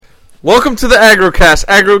Welcome to the AgroCast,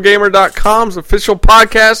 AgroGamer.com's official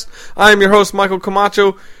podcast. I am your host, Michael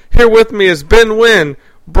Camacho. Here with me is Ben Wynn,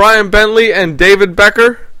 Brian Bentley, and David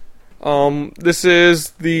Becker. This is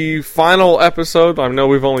the final episode. I know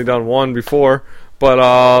we've only done one before,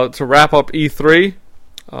 but to wrap up E3,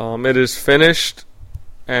 it is finished,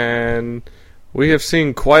 and we have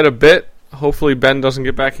seen quite a bit. Hopefully Ben doesn't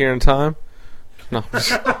get back here in time. No.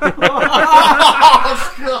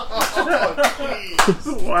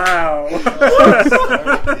 Wow.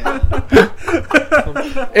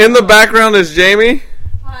 In the background is Jamie.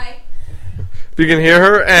 Hi. If you can hear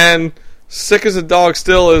her. And sick as a dog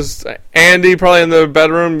still is Andy, probably in the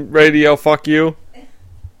bedroom, ready to yell, fuck you.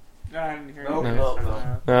 I didn't hear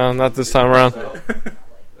No, not this time around.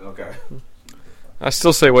 Okay. I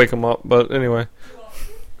still say wake him up, but anyway.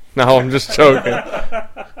 No, I'm just joking.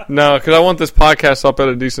 No, because I want this podcast up at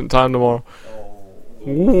a decent time tomorrow.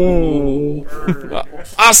 Ooh.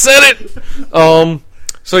 I said it!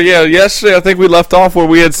 So yeah, yesterday I think we left off where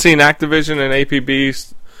we had seen Activision and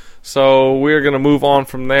APB, so we're going to move on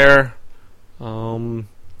from there.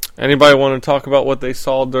 Anybody want to talk about what they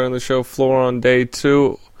saw during the show floor on day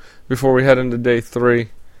 2 before we head into day 3,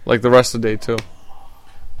 like the rest of day 2?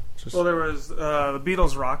 Well, there was the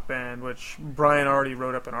Beatles rock band, which Brian already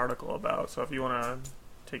wrote up an article about. So if you want to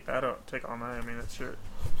take on that, I mean, it's your...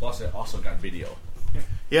 Plus, it also got video.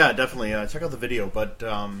 Yeah, definitely. Check out the video. But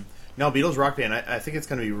no, Beatles Rock Band, I think it's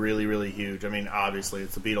going to be really, really huge. I mean, obviously,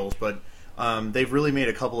 it's the Beatles, but they've really made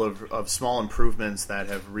a couple of small improvements that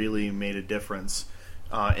have really made a difference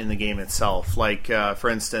in the game itself. Like,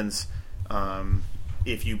 for instance,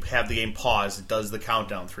 if you have the game paused, it does the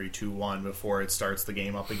countdown 3, 2, 1 before it starts the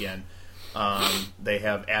game up again. They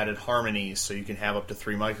have added harmonies, so you can have up to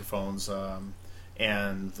 3 microphones,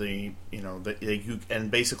 and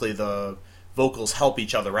basically the vocals help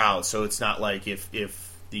each other out. So it's not like if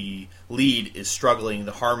the lead is struggling,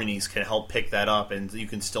 the harmonies can help pick that up, and you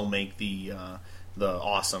can still make the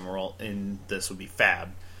awesome. Or in this would be fab.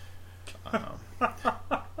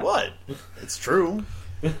 What? It's true.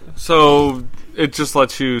 So it just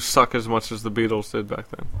lets you suck as much as the Beatles did back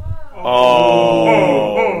then.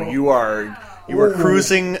 Oh, you are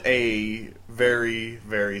cruising a very,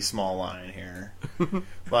 very small line here.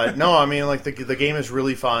 But no, I mean, like the game is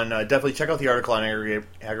really fun. Definitely check out the article on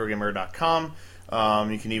AgroGamer.com.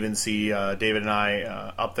 You can even see David and I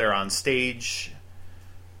up there on stage.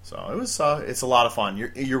 So it's a lot of fun.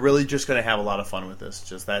 You're really just going to have a lot of fun with this.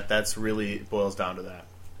 Just that's really boils down to that.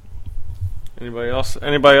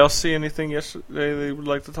 Anybody else see anything yesterday they would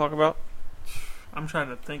like to talk about? I'm trying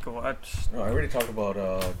to think of what. No, I already talked about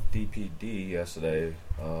DPD yesterday.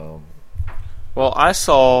 Well, I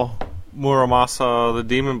saw Muramasa the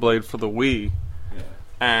Demon Blade for the Wii,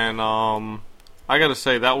 and I got to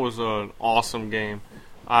say that was an awesome game.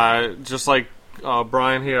 I just like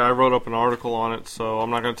Brian here. I wrote up an article on it, so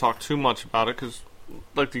I'm not going to talk too much about it because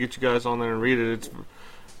I'd like to get you guys on there and read it.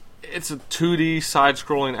 It's a 2D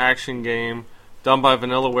side-scrolling action game done by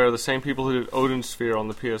Vanillaware, the same people who did Odin Sphere on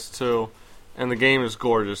the PS2, and the game is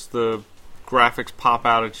gorgeous. The graphics pop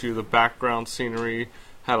out at you. The background scenery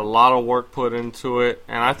had a lot of work put into it,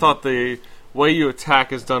 and I thought the way you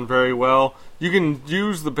attack is done very well. You can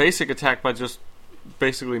use the basic attack by just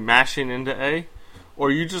basically mashing into A,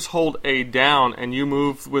 or you just hold A down and you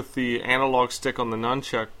move with the analog stick on the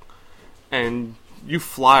nunchuck, and you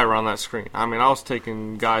fly around that screen. I mean, I was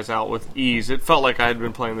taking guys out with ease. It felt like I had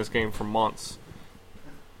been playing this game for months.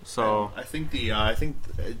 So I think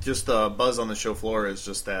just the buzz on the show floor is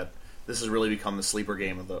just that this has really become the sleeper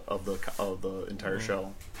game of the entire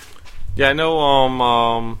show. Yeah, I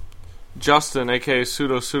know. Justin, aka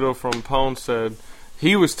Pseudo from Pwn, said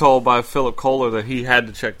he was told by Philip Kohler that he had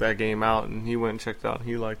to check that game out, and he went and checked it out, and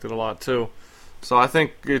he liked it a lot too. So I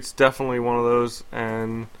think it's definitely one of those,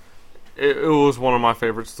 and it was one of my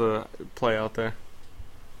favorites to play out there.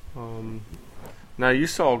 Now you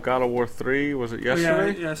saw God of War 3. Was it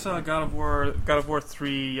yesterday? Yeah, I saw God of War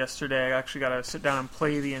 3 yesterday. I actually got to sit down and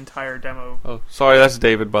play the entire demo. Oh, sorry, that's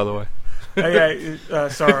David, by the way.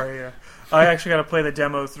 Sorry. Yeah. I actually got to play the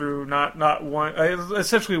demo through not one,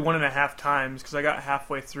 essentially 1.5 times because I got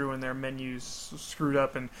halfway through and their menus screwed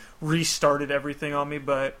up and restarted everything on me.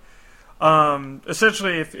 But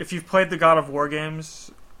essentially, if you've played the God of War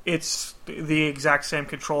games, it's the exact same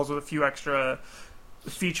controls with a few extra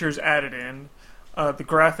features added in. The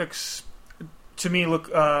graphics, to me, look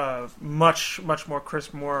much more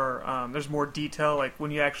crisp. There's more detail. Like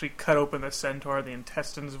when you actually cut open the centaur, the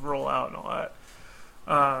intestines roll out and all that.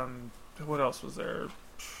 What else was there?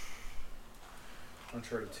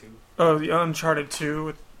 Uncharted 2. Oh, the Uncharted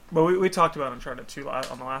 2. Well, we talked about Uncharted 2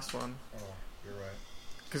 on the last one. Oh, you're right.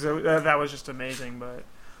 because that was just amazing.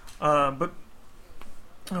 But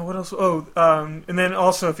what else? And then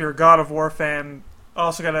also, if you're a God of War fan,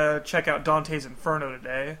 also got to check out Dante's Inferno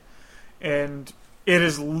today, and it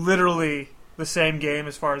is literally the same game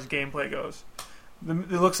as far as gameplay goes.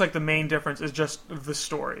 It looks like the main difference is just the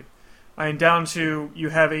story. I mean, down to you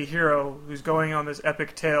have a hero who's going on this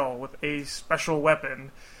epic tale with a special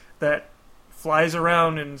weapon that flies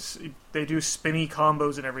around and they do spinny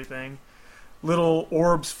combos and everything. Little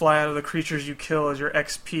orbs fly out of the creatures you kill as your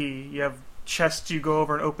XP. You have chests you go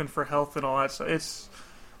over and open for health and all that stuff. It's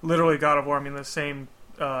literally God of War. I mean, the same,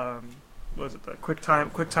 what was it, the quick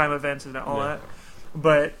time events and all that.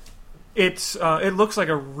 But it looks like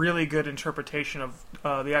a really good interpretation of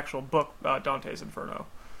the actual book, Dante's Inferno.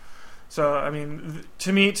 So, I mean,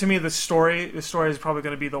 to me, the story is probably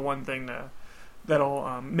going to be the one thing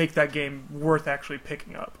that'll make that game worth actually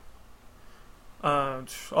picking up. I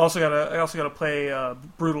also gotta play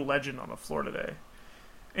Brutal Legend on the floor today,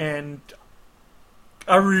 and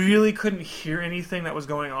I really couldn't hear anything that was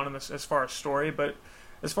going on in this as far as story, but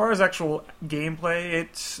as far as actual gameplay,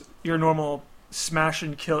 it's your normal smash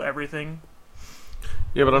and kill everything.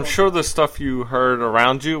 Yeah, but I'm sure the stuff you heard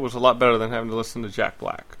around you was a lot better than having to listen to Jack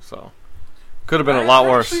Black. So could have been a lot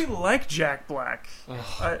worse. I actually like Jack Black.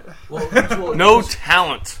 No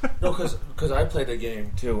talent. No, because I played the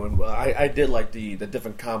game too, and I did like the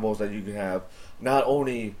different combos that you can have. Not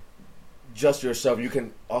only just yourself, you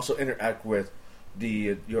can also interact with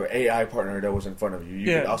your AI partner that was in front of you.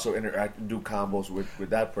 You can also interact and do combos with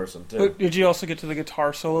that person too. But did you also get to the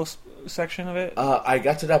guitar solo section of it? I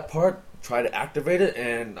got to that part, tried to activate it,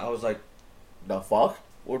 and I was like, "The fuck?"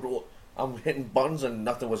 I'm hitting buttons and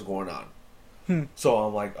nothing was going on. So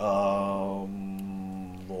I'm like,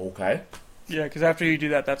 okay. Yeah, because after you do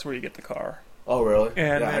that, that's where you get the car. Oh, really?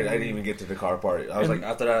 And I didn't even get to the car part. I was like,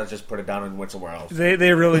 after that, I just put it down and went somewhere else.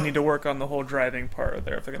 They really need to work on the whole driving part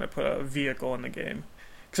there if they're going to put a vehicle in the game.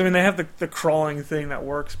 Because, I mean, they have the crawling thing that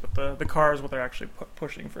works, but the car is what they're actually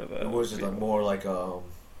pushing for the... It was just more like a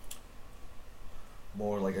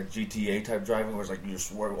GTA type driving, where it's like you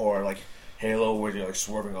swerve, or like Halo, where you're like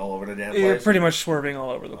swerving all over the damn place. Yeah, pretty much swerving all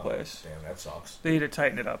over the place. Damn, that sucks. They need to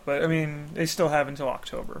tighten it up, but I mean, they still have until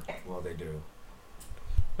October. Well, they do.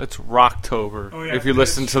 It's Rocktober. Oh, yeah, if you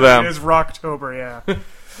listen to them, it is Rocktober. Yeah,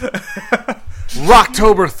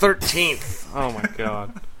 Rocktober 13th. Oh my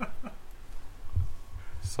god.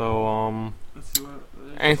 So,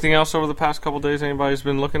 anything else over the past couple days anybody's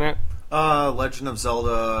been looking at? Legend of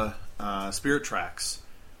Zelda Spirit Tracks.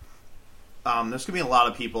 There's going to be a lot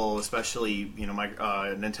of people, especially my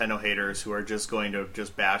Nintendo haters, who are just going to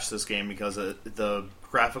just bash this game because of the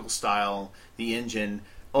graphical style, the engine.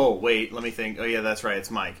 Oh, wait, let me think. Oh, yeah, that's right, it's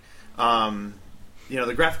Mike. The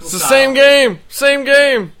graphical style. It's the same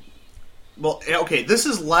game! Well, okay, this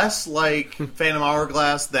is less like Phantom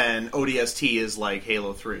Hourglass than ODST is like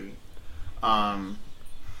Halo 3. But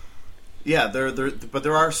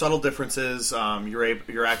there are subtle differences.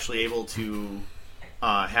 You're actually able to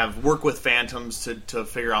work with phantoms to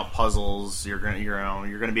figure out puzzles. You're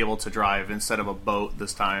gonna be able to drive instead of a boat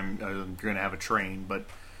this time. You're gonna have a train, but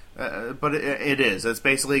it's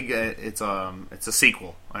basically it's a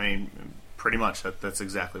sequel. I mean, pretty much that's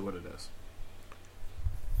exactly what it is.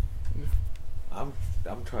 I'm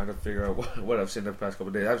trying to figure out what I've seen the past couple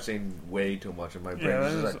of days. I've seen way too much in my brain. Yeah,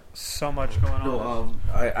 there's so much going on. No,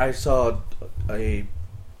 I saw a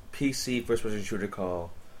PC first-person shooter called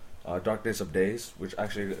Darkness of Days, which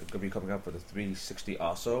actually going to be coming out for the 360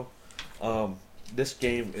 also. This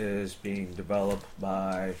game is being developed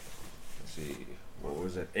by, let's see, what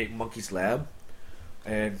was it? 8 Monkeys Lab,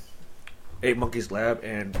 and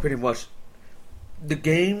pretty much the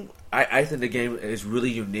game. I think the game is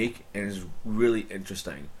really unique and is really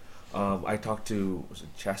interesting. I talked to, was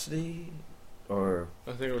it Chastity? Or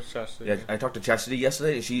I think it was Chastity. Yeah, I talked to Chastity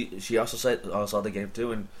yesterday, and she also saw the game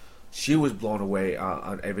too, and she was blown away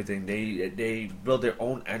on everything. They build their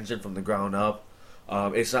own engine from the ground up.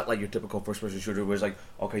 It's not like your typical first-person shooter where it's like,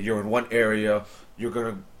 okay, you're in one area, you're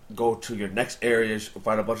gonna go to your next area,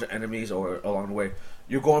 fight a bunch of enemies, or along the way,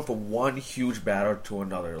 you're going from one huge battle to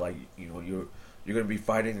another. Like you're going to be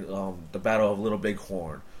fighting the Battle of Little Big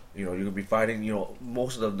Horn. You're going to be fighting,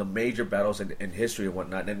 most of the major battles in history and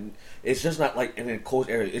whatnot. And it's just not like in a closed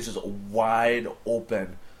area. It's just a wide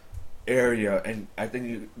open area. And I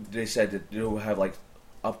think they said that you'll have like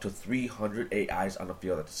up to 300 AIs on the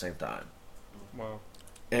field at the same time. Wow.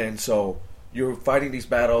 And so you're fighting these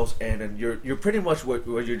battles, and then you're pretty much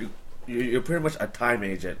you're pretty much a time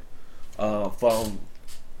agent from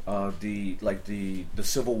the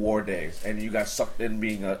Civil War days, and you got sucked in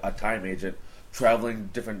being a time agent, traveling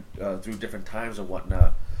through different times and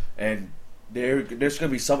whatnot. and there's going to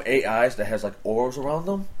be some AIs that has like auras around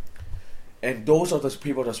them, and those are the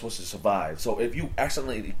people that are supposed to survive. So if you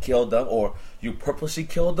accidentally kill them or you purposely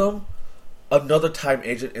kill them, another time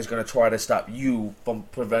agent is going to try to stop you from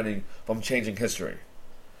changing history.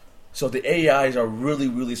 So the AIs are really,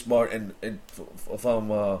 really smart and from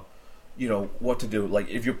what to do. Like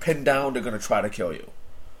if you're pinned down, they're going to try to kill you.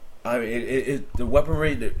 I mean, the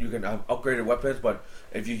weaponry that you can have upgraded weapons, but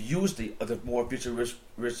if you use the more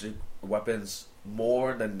futuristic weapons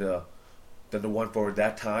more than the one for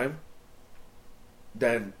that time,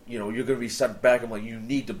 then you're going to be sent back and like you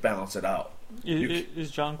need to balance it out.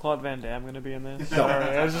 Is Jean-Claude Van Damme going to be in this? No,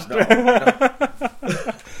 Sorry, I was just no.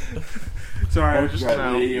 Sorry, I was just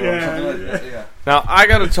Now I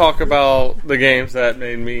got to talk about the games that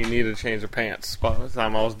made me need a change of pants by the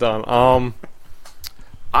time I was done.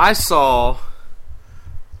 I saw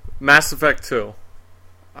Mass Effect 2.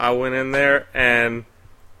 I went in there and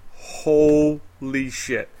holy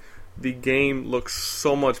shit, the game looks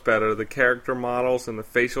so much better. The character models and the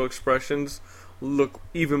facial expressions look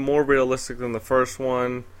even more realistic than the first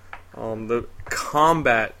one. The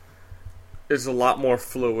combat is a lot more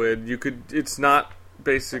fluid. It's not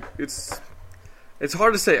basic. It's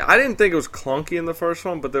hard to say. I didn't think it was clunky in the first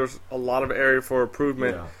one, but there's a lot of area for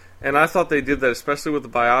improvement. Yeah. And I thought they did that, especially with the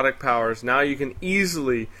biotic powers. Now you can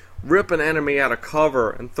easily rip an enemy out of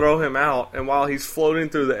cover and throw him out, and while he's floating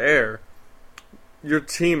through the air, your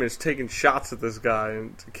team is taking shots at this guy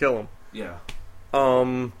and to kill him. Yeah.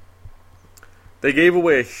 They gave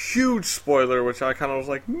away a huge spoiler, which I kind of was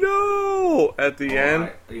like, no, at the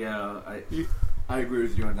end. I agree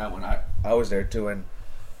with you on that one. I was there too, and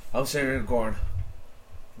I was sitting there going,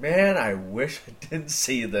 man, I wish I didn't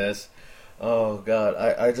see this. Oh God,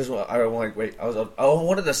 I like wait. I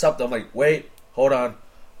wanted to stop. I'm like, wait, hold on,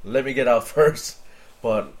 let me get out first.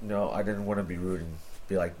 But no, I didn't want to be rude and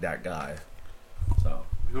be like that guy. So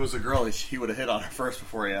If it was a girl, he would have hit on her first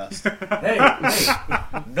before he asked. hey,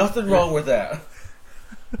 nothing wrong with that.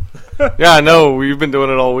 Yeah, I know. We've been doing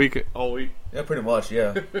it all week. Yeah, pretty much.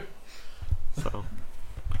 Yeah. So,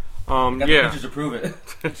 Got the yeah, pictures to prove it.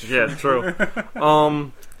 yeah, true.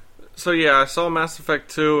 So yeah, I saw Mass Effect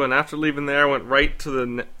 2, and after leaving there, I went right to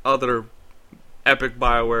the other epic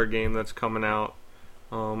BioWare game that's coming out.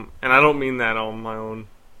 And I don't mean that on my own.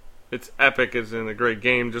 It's epic as in a great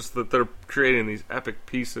game, just that they're creating these epic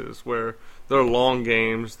pieces where they're long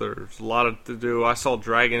games, there's a lot to do. I saw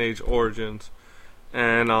Dragon Age Origins,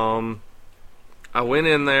 and I went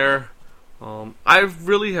in there. I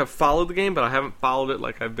really have followed the game, but I haven't followed it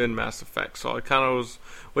like I've been Mass Effect, so I kind of was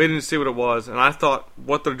waiting to see what it was, and I thought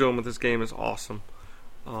what they're doing with this game is awesome.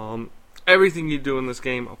 Everything you do in this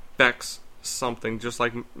game affects something, just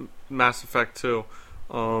like Mass Effect 2.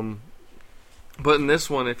 But in this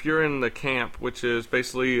one, if you're in the camp, which is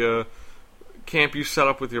basically a camp you set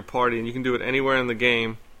up with your party, and you can do it anywhere in the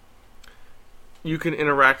game, you can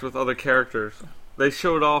interact with other characters. They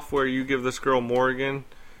showed off where you give this girl Morrigan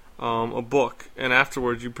a book, and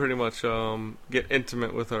afterwards you pretty much get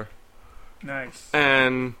intimate with her. Nice.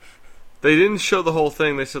 And they didn't show the whole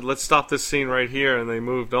thing. They said, let's stop this scene right here, and they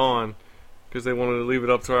moved on because they wanted to leave it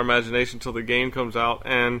up to our imagination until the game comes out.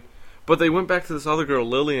 But they went back to this other girl,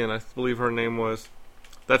 Lillian, I believe her name was.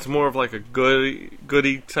 That's more of like a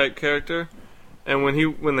goody type character. And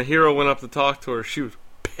when the hero went up to talk to her, she was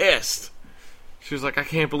pissed. She was like, I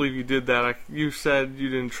can't believe you did that. You said you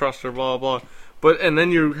didn't trust her, blah, blah. And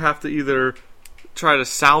then you have to either try to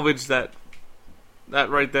salvage that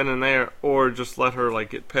right then and there, or just let her like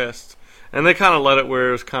get pissed. And they kind of let it where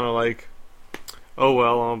it was kind of like, oh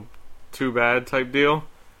well, too bad type deal.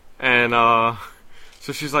 And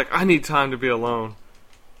so she's like, I need time to be alone.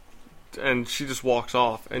 And she just walks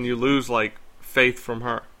off, and you lose like faith from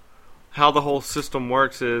her. How the whole system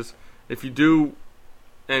works is if you do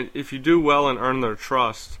well and earn their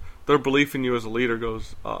trust, their belief in you as a leader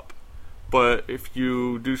goes up. But if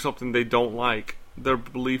you do something they don't like, their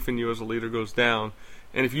belief in you as a leader goes down.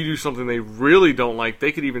 And if you do something they really don't like,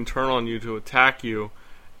 they could even turn on you to attack you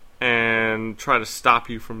and try to stop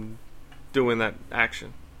you from doing that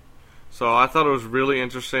action. So I thought it was really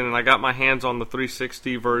interesting, and I got my hands on the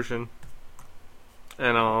 360 version,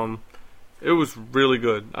 and it was really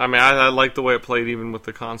good. I mean, I liked the way it played even with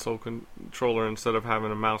the console controller instead of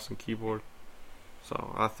having a mouse and keyboard.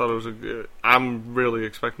 So I thought it was good. I'm really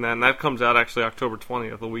expecting that, and that comes out actually October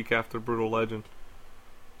 20th, the week after Brutal Legend.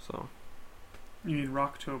 So. You mean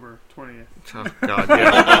Rocktober 20th? Oh, God,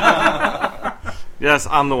 yeah. Yes,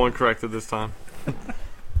 I'm the one corrected this time.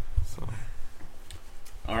 So.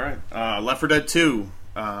 All right, Left 4 Dead 2.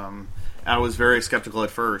 I was very skeptical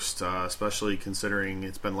at first, especially considering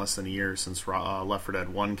it's been less than a year since Left 4 Dead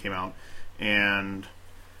 1 came out. And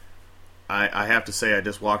I have to say, I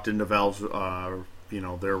just walked into Valve's,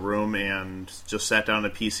 their room and just sat down on a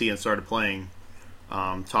PC and started playing.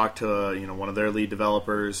 Talked to one of their lead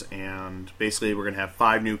developers, and basically we're going to have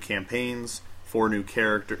 5 new campaigns, 4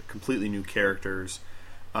 completely new characters.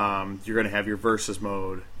 You're going to have your versus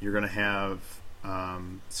mode. You're going to have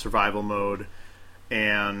survival mode,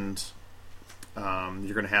 and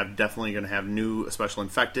you're definitely going to have new special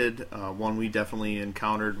infected. One we definitely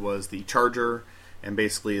encountered was the Charger, and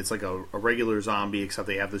basically it's like a regular zombie, except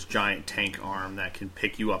they have this giant tank arm that can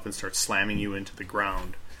pick you up and start slamming you into the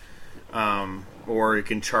ground. Or it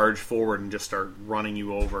can charge forward and just start running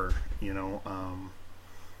you over.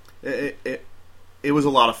 It was a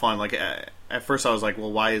lot of fun. Like at first, I was like,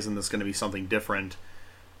 "Well, why isn't this going to be something different?"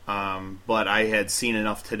 But I had seen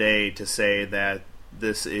enough today to say that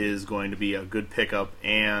this is going to be a good pickup,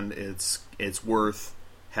 and it's worth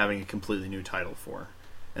having a completely new title for.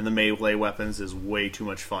 And the melee weapons is way too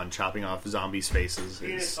much fun. Chopping off zombies' faces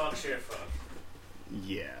is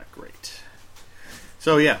yeah, great.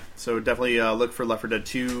 So definitely look for Left 4 Dead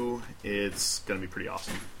 2. It's going to be pretty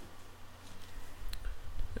awesome.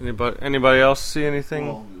 Anybody else see anything?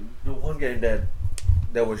 Well, the one game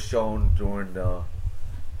that was shown during the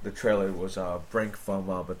trailer was Brink from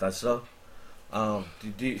Bethesda. How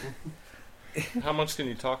much can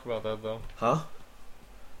you talk about that though? Huh?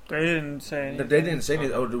 They didn't say anything. They didn't say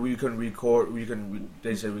anything. Oh, we couldn't record.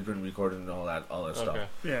 They said we couldn't record and all that stuff. Okay.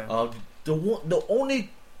 Yeah. The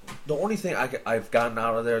only thing I've gotten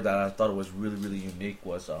out of there that I thought was really, really unique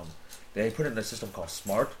was they put in a system called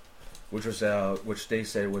Smart, which they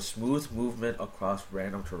said was smooth movement across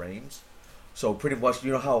random terrains. So pretty much,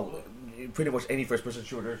 how pretty much any first-person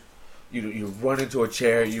shooter, you run into a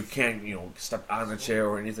chair, you can't step on the chair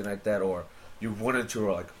or anything like that, or you run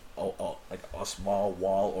into a small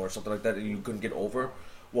wall or something like that and you couldn't get over.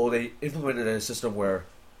 Well, they implemented a system where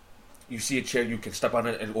you see a chair, you can step on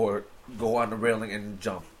it or go on the railing and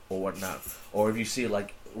jump or whatnot. Or if you see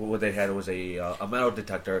what they had was a metal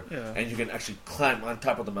detector, and you can actually climb on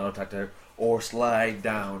top of the metal detector or slide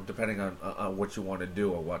down depending on what you want to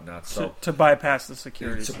do or whatnot. So to bypass the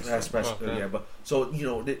security. But so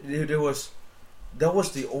that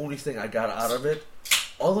was the only thing I got out of it.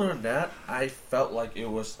 Other than that, I felt like it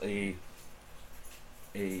was a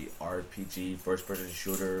RPG first person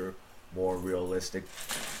shooter, more realistic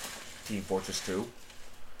Team Fortress 2.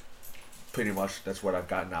 Pretty much that's what I've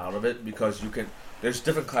gotten out of it, because there's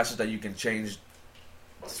different classes that you can change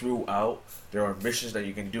throughout. There are missions that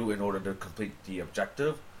you can do in order to complete the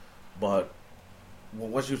objective, but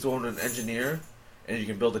once you throw in an engineer and you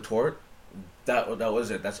can build a turret, that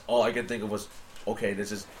was it. That's all I could think of was, okay,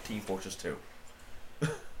 this is Team Fortress 2.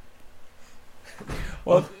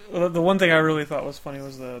 Well, the one thing I really thought was funny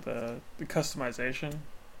was the customization.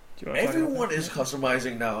 Everyone is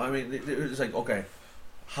customizing now. I mean, it's like, okay,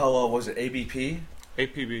 how was it? ABP?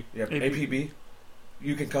 APB. Yeah, APB.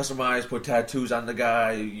 You can customize, put tattoos on the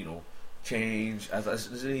guy, change as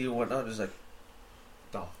and whatnot. It's like,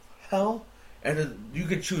 the hell? And then you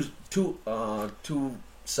can choose two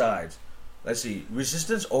sides. Let's see,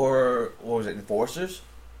 resistance or what was it, enforcers?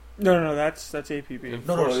 No, that's APB.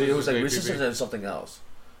 No, it was like APB. Resistance and something else.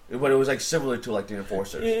 But it was like similar to like the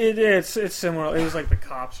enforcers. It's similar. It was like the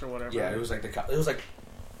cops or whatever. Yeah, it was like it was like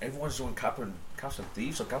everyone's doing cops and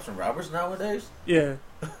thieves or cops and robbers nowadays. Yeah.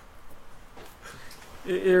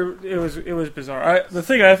 It was bizarre. The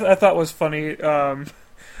thing I thought was funny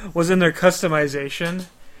was in their customization.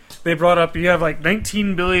 They brought up you have like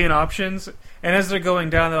 19 billion options, and as they're going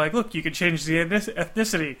down, they're like, "Look, you can change the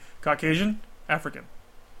ethnicity: Caucasian, African."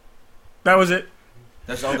 That was it.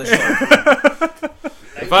 That's all they showed.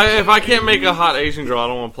 If I can't make a hot Asian girl, I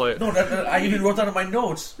don't want to play it. No, I even wrote that in my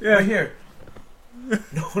notes. Yeah. Right here.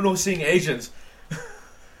 No seeing Asians.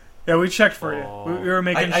 Yeah, we checked for you. We were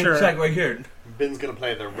making sure. I checked right here. Ben's gonna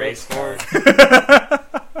play the race card.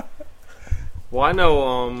 Well, I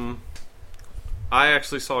know. I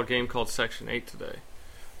actually saw a game called Section 8 today.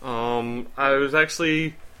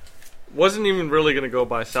 I wasn't even really going to go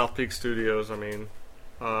by South Peak Studios. I mean,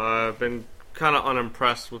 I've been kind of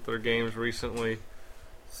unimpressed with their games recently.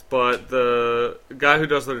 But the guy who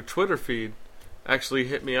does their Twitter feed actually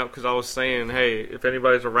hit me up because I was saying, hey, if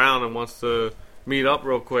anybody's around and wants to meet up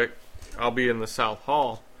real quick, I'll be in the South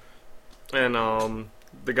Hall. And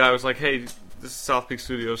the guy was like, hey, this is South Peak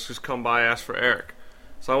Studios, just come by, ask for Eric.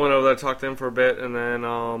 So I went over there, talked to him for a bit, and then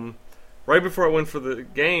right before I went for the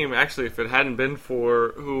game, actually, if it hadn't been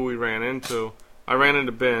for who we ran into, I ran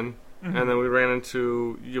into Ben, and then we ran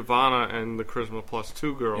into Yavanna and the Charisma Plus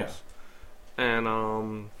 2 girls.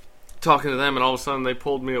 and talking to them, and all of a sudden they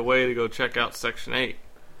pulled me away to go check out Section 8.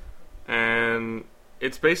 And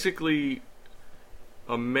it's basically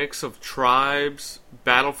a mix of Tribes,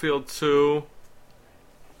 Battlefield 2,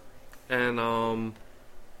 and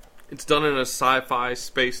it's done in a sci-fi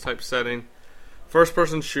space type setting.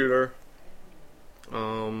 First-person shooter.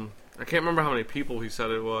 I can't remember how many people he said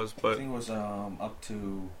it was, but I think it was up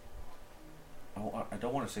to. I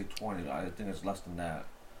don't want to say 20. I think it's less than that,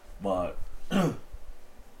 but I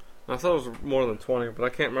thought it was more than 20, but I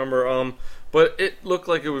can't remember. But it looked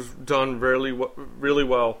like it was done really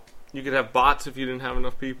well. You could have bots if you didn't have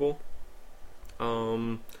enough people.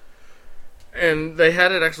 And they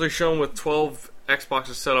had it actually shown with 12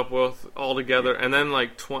 Xboxes set up with all together, and then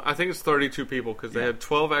like I think it's 32 people because they had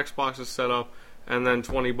 12 Xboxes set up and then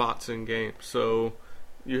 20 bots in game. So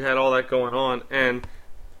you had all that going on, and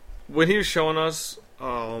when he was showing us,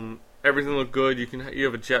 everything looked good. You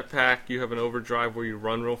have a jetpack, you have an overdrive where you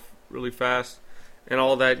run really fast, and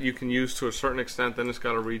all that you can use to a certain extent. Then it's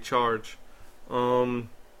got to recharge.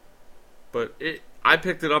 But I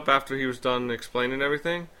picked it up after he was done explaining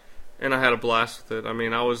everything, and I had a blast with it. I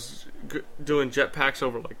mean, I was doing jetpacks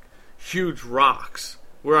over like huge rocks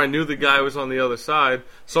where I knew the guy was on the other side,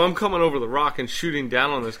 so I'm coming over the rock and shooting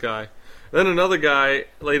down on this guy. Then another guy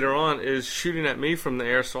later on is shooting at me from the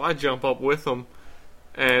air, so I jump up with him,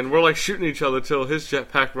 and we're like shooting each other till his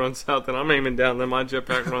jetpack runs out. Then I'm aiming down, then my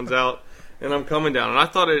jetpack runs out, and I'm coming down. And I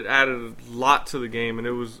thought it added a lot to the game, and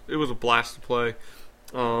it was a blast to play.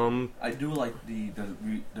 I do like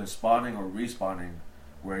the spawning or respawning,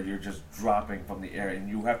 where you're just dropping from the air, and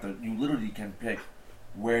you literally can pick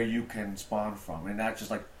where you can spawn from, and not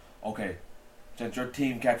just like, okay, since your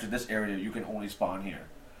team captured this area, you can only spawn here.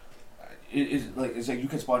 It's like you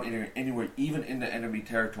can spawn anywhere, even in the enemy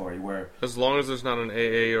territory, where as long as there's not an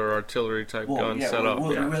AA or artillery type gun set up.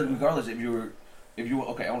 Regardless, if you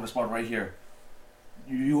okay, I want to spawn right here.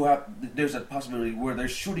 There's a possibility where they're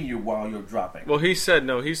shooting you while you're dropping. Well, he said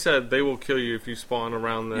they will kill you if you spawn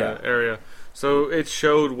around the area. So it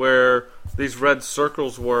showed where these red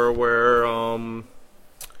circles were, where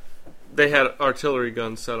they had artillery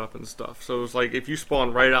guns set up and stuff. So it was like if you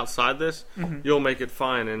spawn right outside this, you'll make it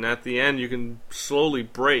fine. And at the end, you can slowly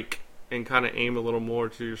break and kind of aim a little more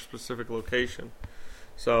to your specific location.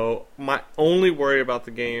 So my only worry about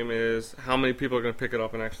the game is how many people are going to pick it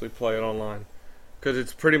up and actually play it online. Because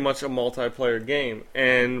it's pretty much a multiplayer game.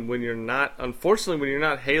 And unfortunately, when you're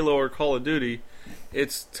not Halo or Call of Duty,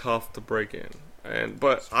 it's tough to break in.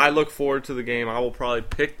 But I look forward to the game. I will probably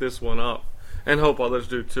pick this one up. And hope others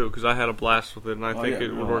do too, because I had a blast with it, and I think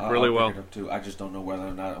it would work really well. Pick it up too. I just don't know whether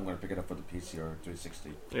or not I'm going to pick it up for the PC or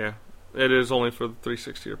 360. Yeah, it is only for the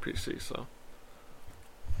 360 or PC. So,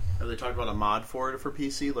 have they talked about a mod for it for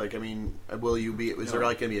PC? Like, I mean, will you be? Is there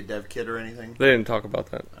like going to be a dev kit or anything? They didn't talk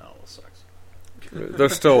about that. Oh, well, sucks. They're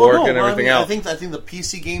still working everything out. I think the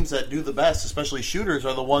PC games that do the best, especially shooters,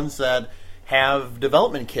 are the ones that have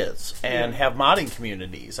development kits and have modding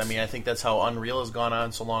communities. I mean, I think that's how Unreal has gone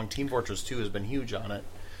on so long. Team Fortress 2 has been huge on it.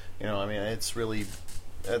 You know, I mean, it's really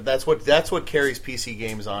that's what carries PC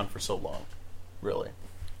games on for so long, really.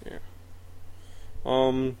 Yeah.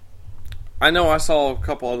 I know I saw a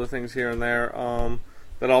couple other things here and there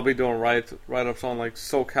that I'll be doing write-ups on, like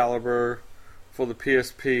Soul Calibur for the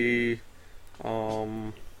PSP.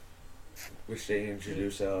 Which they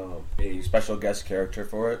introduced a special guest character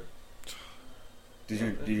for it. Did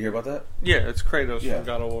you hear about that? Yeah, it's Kratos from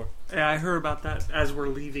God of War. Yeah, I heard about that as we're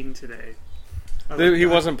leaving today. He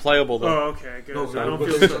wasn't playable though. Oh, okay, good. No, I don't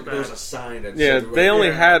feel so bad. There was a sign that yeah, said they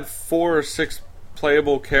only had 4 or 6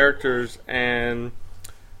 playable characters, and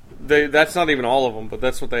that's not even all of them, but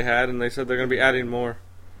that's what they had, and they said they're going to be adding more.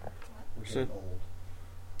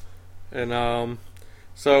 And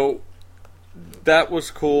so that was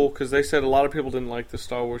cool because they said a lot of people didn't like the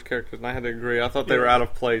Star Wars characters, and I had to agree. I thought they were out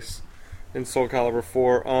of place in Soul Calibur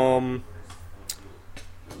 4.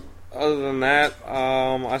 Other than that,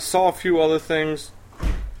 I saw a few other things.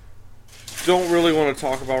 Don't really want to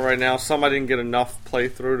talk about right now. Some I didn't get enough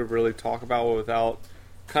playthrough to really talk about without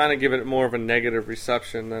kind of giving it more of a negative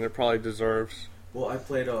reception than it probably deserves. Well, I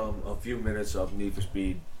played a few minutes of Need for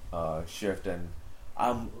Speed Shift, and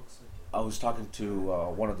I was talking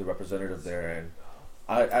to one of the representatives there, and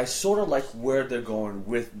I sort of like where they're going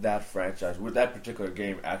with that franchise, with that particular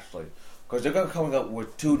game, actually. Because they're coming up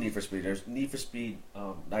with 2 Need for Speed. There's Need for Speed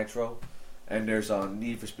Nitro, and there's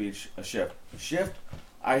Need for Speed Shift. Shift,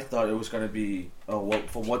 I thought it was going to be,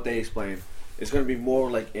 from what they explained, it's going to be more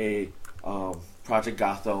like a Project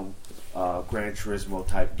Gotham, Gran Turismo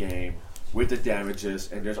type game with the damages,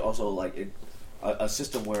 and there's also like a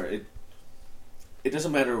system where it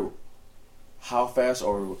doesn't matter how fast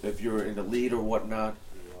or if you're in the lead or whatnot.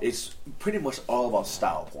 It's pretty much all about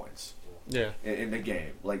style points. Yeah. In the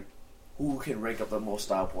game, like who can rank up the most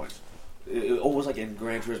style points. Almost like in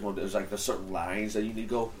Gran Turismo, there's like there's certain lines that you need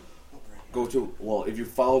to go to. Well, if you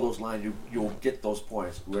follow those lines, you'll get those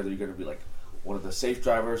points. Whether you're going to be like one of the safe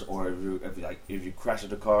drivers, or if you crash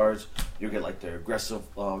into cars, you get like the aggressive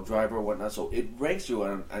driver or whatnot. So it ranks you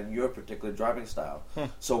on your particular driving style.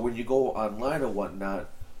 So when you go online or whatnot,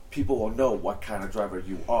 people will know what kind of driver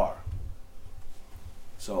you are.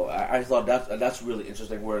 So I thought that's really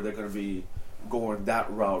interesting, where they're going to be going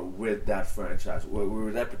that route with that franchise,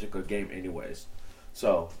 with that particular game, anyways.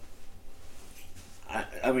 So,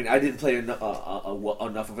 I mean, I didn't play enough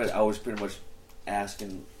of it. I was pretty much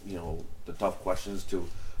asking, the tough questions to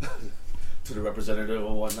to the representative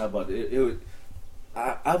and whatnot. But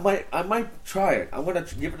I might try it. I'm gonna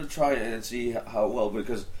give it a try and see how well,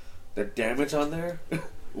 because the damage on there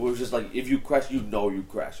was just like, if you crash, you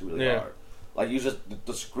crash really hard. Like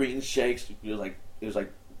the screen shakes. You're like, it was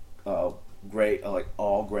like gray, like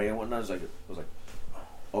all gray and whatnot. It was like,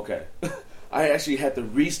 okay. I actually had to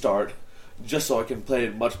restart just so I can play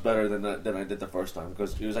it much better than I did the first time,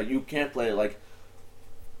 because it was like, you can't play it like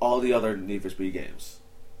all the other Need for Speed games.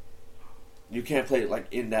 You can't play it like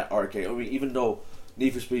in that arcade. I mean, even though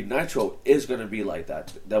Need for Speed Nitro is going to be like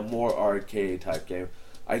that, the more arcade type game.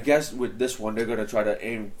 I guess with this one, they're going to try to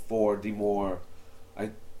aim for the more, I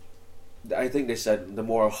think they said the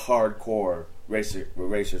more hardcore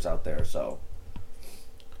racers out there. So,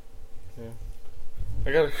 yeah.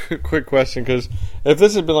 I got a quick question, because if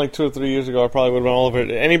this had been like 2 or 3 years ago, I probably would have been all over it.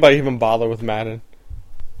 Did anybody even bother with Madden?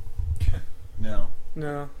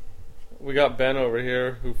 No. We got Ben over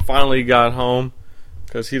here, who finally got home,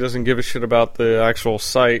 because he doesn't give a shit about the actual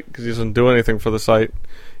site, because he doesn't do anything for the site.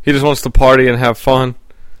 He just wants to party and have fun.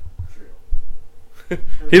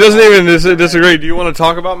 He doesn't even disagree. Do you want to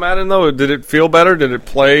talk about Madden, though? Did it feel better? Did it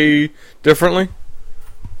play differently?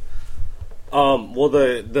 Well,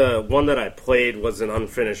 the one that I played was an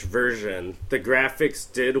unfinished version. The graphics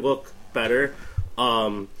did look better,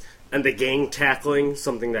 and the gang tackling,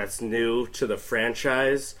 something that's new to the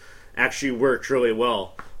franchise, actually worked really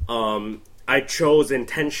well. I chose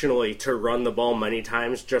intentionally to run the ball many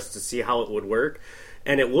times just to see how it would work,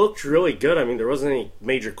 and it looked really good. I mean, there wasn't any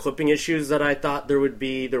major clipping issues that I thought there would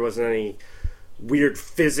be. There wasn't any weird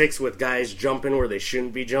physics with guys jumping where they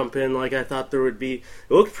shouldn't be jumping like I thought there would be. It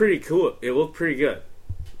looked pretty cool. It looked pretty good.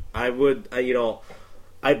 I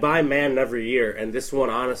buy Madden every year, and this one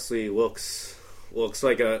honestly looks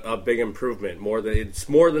like a big improvement. It's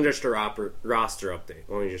more than just a roster update.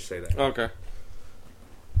 Let me just say that. Okay.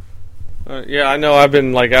 Yeah, I know. I've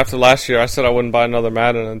been like, after last year, I said I wouldn't buy another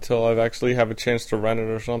Madden until I actually have a chance to rent it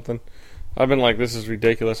or something. I've been like, this is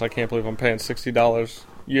ridiculous. I can't believe I'm paying $60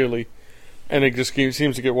 yearly, and it just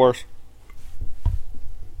seems to get worse.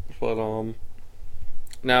 But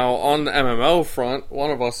now on the MMO front,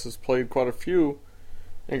 one of us has played quite a few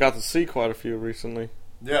and got to see quite a few recently.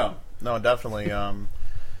 Yeah, no, definitely.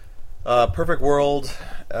 Perfect World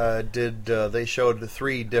they showed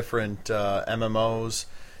 3 different MMOs.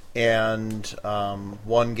 And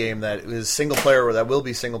one game that is single player, that will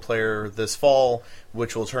be single player this fall,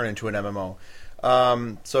 which will turn into an MMO.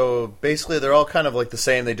 So basically, they're all kind of like the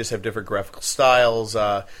same. They just have different graphical styles.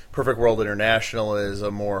 Perfect World International is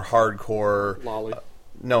a more hardcore. Lolly.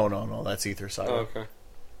 No, that's Ether Saga.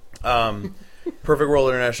 Oh, okay. Perfect World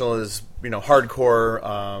International is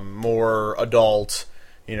hardcore, more adult.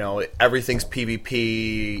 Everything's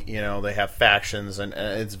PvP. They have factions, and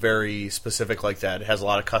it's very specific like that. It has a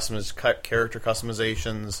lot of character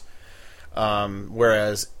customizations.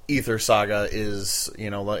 Whereas Ether Saga is,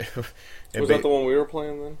 like... Was that the one we were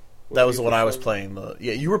playing then? That was the one I was playing.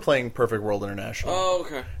 You were playing Perfect World International. Oh,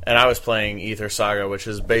 okay. And I was playing Ether Saga, which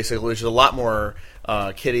is a lot more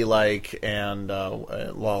kiddie-like and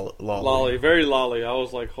lolly. Very lolly. I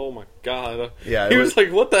was like, oh my god. Yeah, he was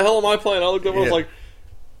like, what the hell am I playing? I looked up and I was like,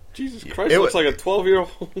 Jesus Christ, it looks like a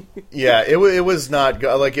 12-year-old. Yeah, it was not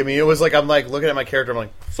good. Like, I mean, it was like, I'm like looking at my character, I'm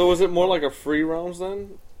like... So was it more like a free roams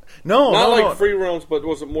then? No, free roams, but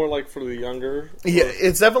was it more like for the younger? Yeah,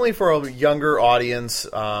 it's definitely for a younger audience.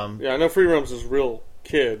 Yeah, I know free roams is real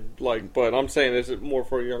kid, but I'm saying, is it more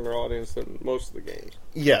for a younger audience than most of the games?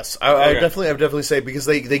 Yes, I would definitely say, because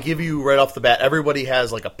they give you right off the bat, everybody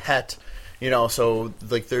has like a pet, so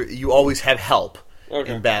like you always have help.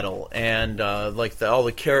 Okay. In battle, and all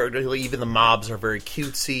the characters, even the mobs are very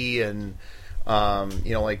cutesy, and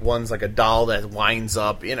like one's like a doll that winds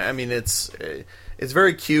up. I mean, it's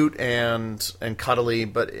very cute and cuddly,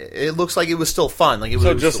 but it looks like it was still fun. Like it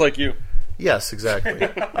was just like you. Yes, exactly.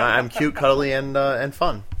 I'm cute, cuddly, and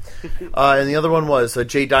fun. And the other one was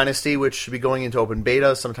J Dynasty, which should be going into open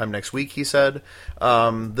beta sometime next week, he said.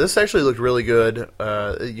 This actually looked really good.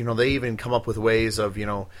 They even come up with ways of,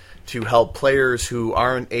 to help players who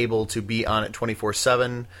aren't able to be on it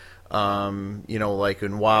 24/7, like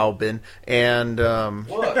in WoW, Bin. And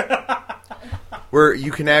where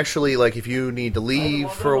you can actually, like, if you need to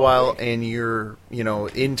leave for a while and you're,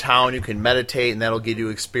 in town, you can meditate, and that'll give you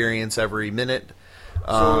experience every minute.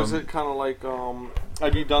 So is it kind of like,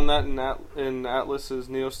 have you done that in Atlas's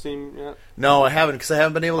NeoSteam yet? No, I haven't, because I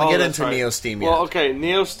haven't been able to get into right. NeoSteam yet. Well, okay,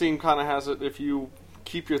 NeoSteam kind of has it, if you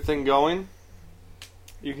keep your thing going,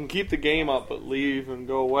 you can keep the game up but leave and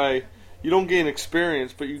go away. You don't gain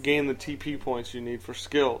experience, but you gain the TP points you need for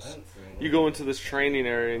skills. You go into this training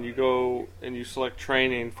area and you go and you select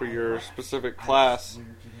training for your specific class,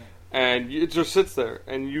 and it just sits there,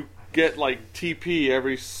 and you get like TP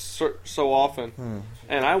every so often.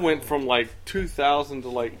 And I went from like 2,000 to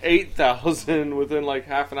like 8,000 within like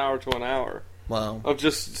half an hour to an hour. Wow. Of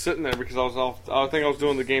just sitting there because I think I was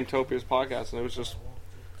doing the Gametopia's podcast, and it was just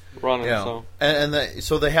running. Yeah. So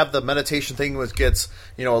So they have the meditation thing, which gets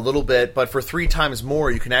a little bit, but for 3 times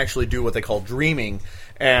more, you can actually do what they call dreaming.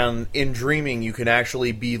 And in dreaming, you can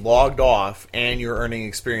actually be logged off, and you're earning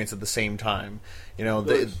experience at the same time.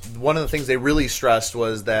 One of the things they really stressed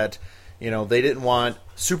was that they didn't want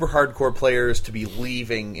super hardcore players to be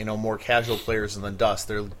leaving more casual players in the dust.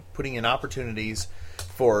 They're putting in opportunities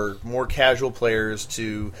for more casual players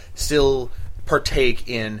to still partake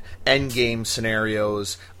in end game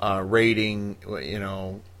scenarios, raiding,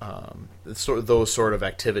 those sort of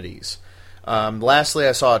activities. Lastly,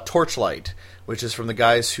 I saw Torchlight, which is from the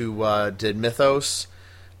guys who did Mythos.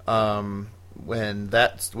 When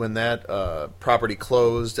that property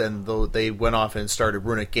closed, and they went off and started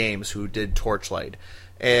Runic Games, who did Torchlight,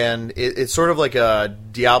 and it's sort of like a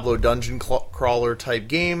Diablo dungeon crawler type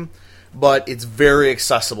game, but it's very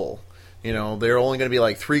accessible. There are only going to be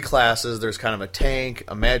like 3 classes. There's kind of a tank,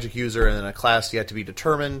 a magic user, and then a class yet to be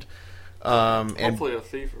determined. hopefully a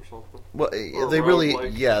thief or something. Well, they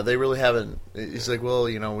really haven't. It's like, well,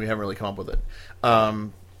 we haven't really come up with it.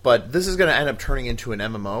 But this is going to end up turning into an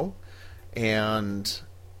MMO, and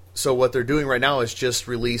so what they're doing right now is just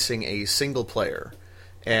releasing a single player.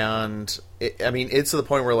 And it's to the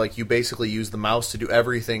point where like you basically use the mouse to do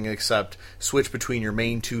everything except switch between your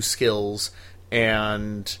main 2 skills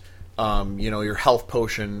and your health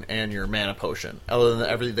potion and your mana potion. Other than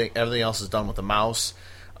everything else is done with the mouse.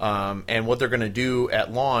 And what they're going to do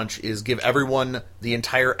at launch is give everyone the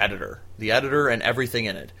entire the editor and everything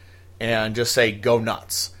in it, and just say go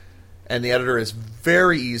nuts. And the editor is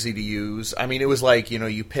very easy to use. It was like,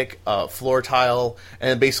 you pick a floor tile,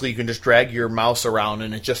 and basically you can just drag your mouse around,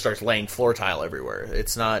 and it just starts laying floor tile everywhere.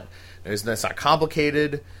 It's not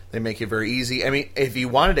complicated. They make it very easy. If you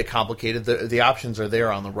wanted it complicated, the options are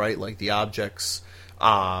there on the right, like the objects,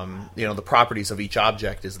 the properties of each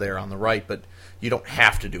object is there on the right, but you don't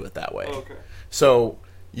have to do it that way. Okay. So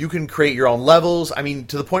you can create your own levels.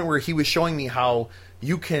 To the point where he was showing me how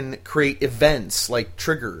you can create events like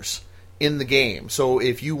triggers in the game. So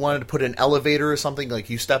if you wanted to put an elevator or something,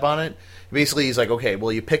 like you step on it, basically he's like, okay,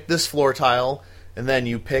 well, you pick this floor tile, and then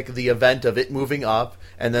you pick the event of it moving up,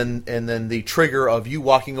 and then the trigger of you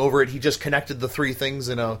walking over it. He just connected the 3 things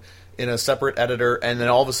in a separate editor, and then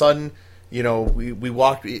all of a sudden, we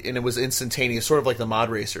walked, and it was instantaneous, sort of like the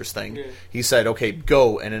Mod Racers thing. Yeah. He said, okay,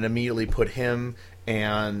 go, and it immediately put him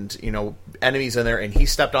and enemies in there, and he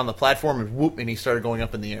stepped on the platform, and whoop, and he started going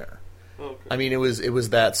up in the air. Okay. It was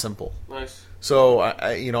that simple. Nice. So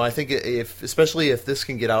I think especially if this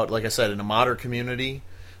can get out, like I said, in a modder community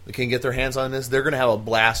that can get their hands on this, they're going to have a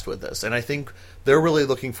blast with this. And I think they're really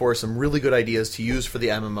looking for some really good ideas to use for the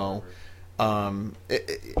MMO.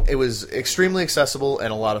 It was extremely accessible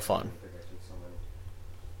and a lot of fun.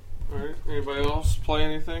 All right. Anybody else play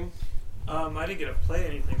anything? I didn't get to play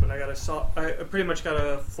anything, but I pretty much got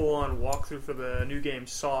a full-on walkthrough for the new game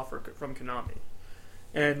Saw from Konami.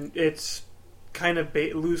 And it's kind of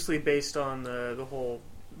loosely based on the whole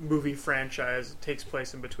movie franchise. It takes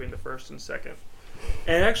place in between the first and second.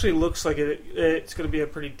 And it actually looks like it's going to be a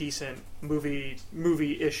pretty decent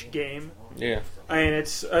movie-ish game. Yeah.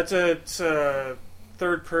 It's a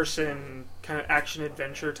third-person kind of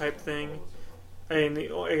action-adventure type thing. I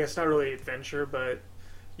guess not really adventure, but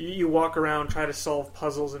you walk around, try to solve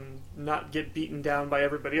puzzles, and not get beaten down by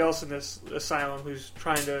everybody else in this asylum who's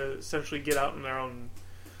trying to essentially get out on their own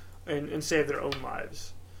and save their own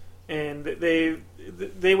lives. And they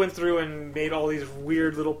went through and made all these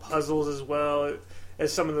weird little puzzles as well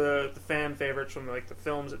as some of the fan favorites from like the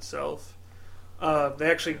films itself.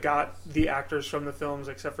 They actually got the actors from the films,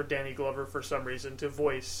 except for Danny Glover, for some reason, to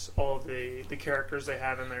voice all of the characters they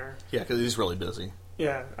have in there. Yeah, because he's really busy.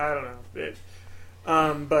 Yeah, I don't know.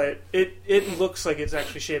 But it looks like it's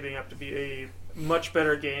actually shaping up to be a much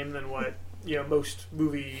better game than what most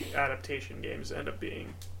movie adaptation games end up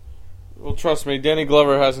being. Well, trust me, Danny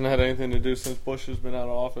Glover hasn't had anything to do since Bush has been out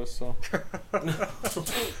of office, so.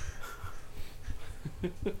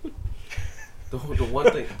 The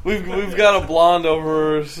one thing We've got a blonde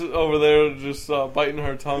over there just biting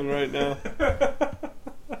her tongue right now.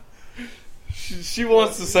 She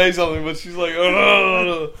wants to say something, but she's like,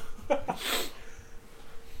 ugh.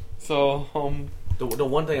 So, the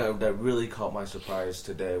one thing that really caught my surprise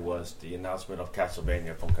today was the announcement of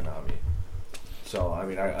Castlevania from Konami. So, I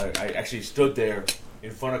mean, I actually stood there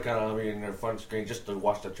in front of Konami in their front screen just to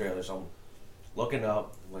watch the trailer. So I'm looking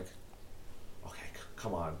up, I'm like, okay,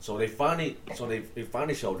 come on. So they finally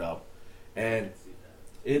showed up, and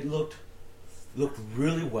it looked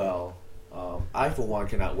really well. I, for one,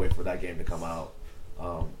 cannot wait for that game to come out.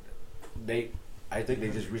 I think they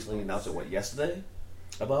just recently announced it, yesterday?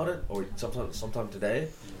 About it, or sometime today.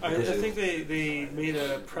 I think they made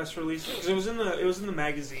a press release because it was in the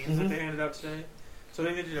magazine that they handed out today. So I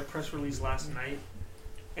think they did a press release last night,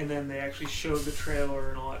 and then they actually showed the trailer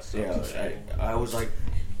and all that stuff. Yeah, I was like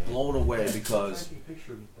blown away because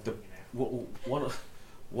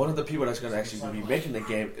one of the people that's going to actually be making the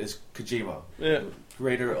game is Kojima,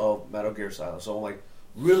 creator of Metal Gear Solid. So I'm like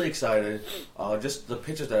really excited. Just the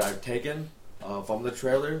pictures that I've taken from the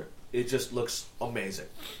trailer. It just looks amazing.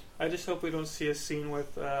 I just hope we don't see a scene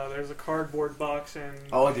with there's a cardboard box and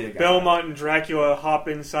Belmont and Dracula hop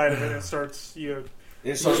inside of it and it starts moving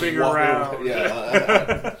walking around.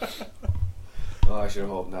 Yeah. I sure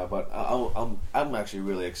hope not. But I'm actually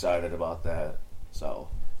really excited about that. So.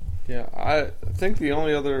 Yeah, I think the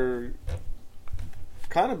only other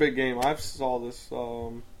kind of big game I saw this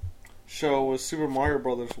show was Super Mario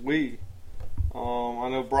Brothers Wii. I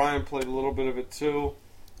know Brian played a little bit of it too.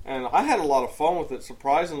 And I had a lot of fun with it,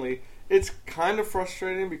 surprisingly. It's kind of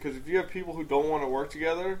frustrating because if you have people who don't want to work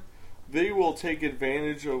together, they will take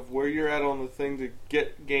advantage of where you're at on the thing to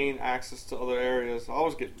gain access to other areas. I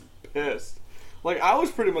was getting pissed. Like, I was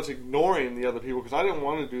pretty much ignoring the other people because I didn't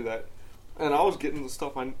want to do that. And I was getting the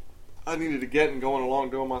stuff I needed to get and going along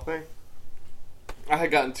doing my thing. I had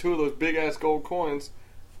gotten 2 of those big-ass gold coins,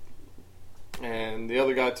 and the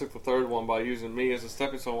other guy took the 3rd one by using me as a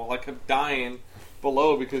stepping stone while I kept dying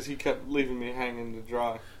below because he kept leaving me hanging to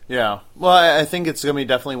dry. Yeah. Well, I think it's going to be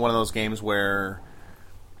definitely one of those games where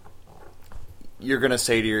you're going to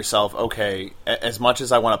say to yourself, okay, as much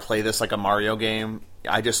as I want to play this like a Mario game,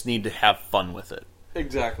 I just need to have fun with it.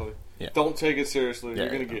 Exactly. Yeah. Don't take it seriously. Yeah.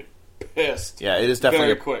 You're going to get pissed. Yeah, it is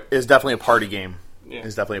definitely quick. It is definitely a party game. Yeah.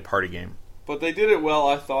 It's definitely a party game. But they did it well,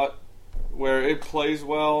 I thought, where it plays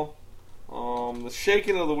well. The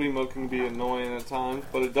shaking of the Wiimote can be annoying at times,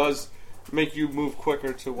 but it does make you move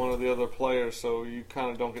quicker to one of the other players, so you kind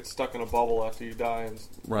of don't get stuck in a bubble after you die.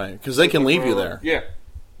 Right, because they can leave you there. Yeah,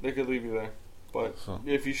 they could leave you there. But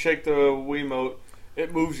if you shake the Wiimote,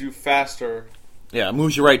 it moves you faster. Yeah, it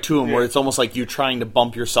moves you right to them, where it's almost like you trying to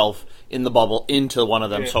bump yourself in the bubble into one of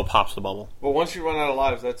them, so it pops the bubble. But once you run out of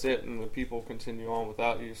lives, that's it, and the people continue on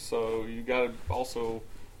without you. So you got to also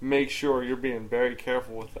make sure you're being very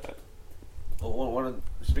careful with that.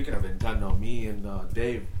 Speaking of Nintendo, me and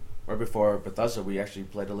Dave, right before Bethesda, we actually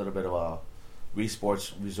played a little bit of Wii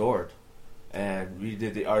Sports Resort, and we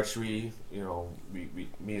did the archery.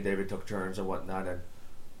 Me and David took turns and whatnot, and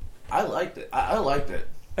I liked it. I liked it.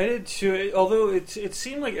 I did too. Although it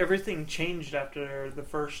seemed like everything changed after the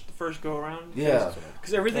first go around. Yeah,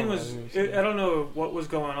 because everything was. I don't know what was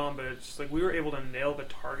going on, but it's like we were able to nail the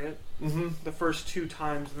target the first 2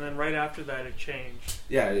 times, and then right after that it changed.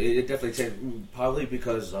 Yeah, it definitely changed. Probably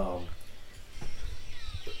because.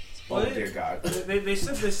 Dear God! They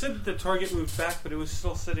said the target moved back, but it was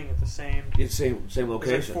still sitting at the same same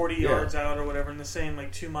location, like 40 yards out or whatever, in the same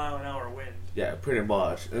 2-mile-an-hour wind. Yeah, pretty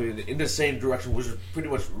much. I mean, in the same direction, which is pretty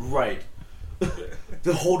much right.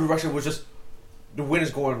 The whole direction was just the wind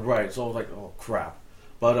is going right, so I was like, oh crap.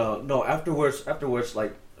 But no, afterwards,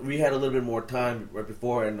 like we had a little bit more time right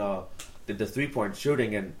before and did the 3-point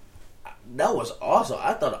shooting, and that was awesome.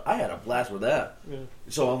 I thought I had a blast with that. Yeah.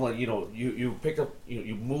 So I'm like, you pick up,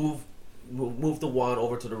 you move the wand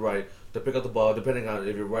over to the right to pick up the ball, depending on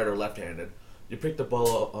if you're right or left-handed. You pick the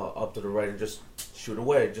ball up to the right and just shoot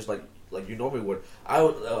away, just like you normally would. A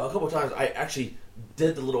couple of times I actually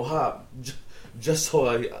did the little hop just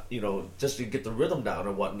so just to get the rhythm down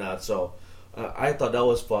and whatnot. So I thought that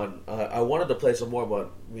was fun. I wanted to play some more,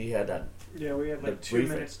 but we had that. Yeah, we had like 2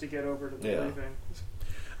 briefing. minutes to get over to the Yeah.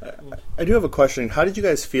 briefing. I do have a question. How did you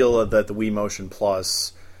guys feel that the Wii Motion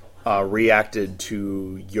Plus reacted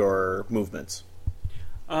to your movements?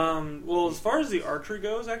 Well, as far as the archery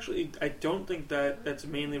goes, actually, I don't think that's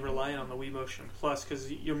mainly reliant on the Wii Motion Plus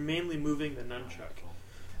because you're mainly moving the nunchuck.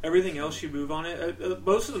 Everything else you move on it.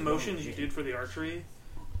 Most of the motions you did for the archery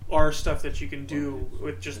are stuff that you can do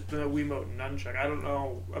with just the Wiimote and nunchuck. I don't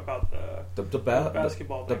know about the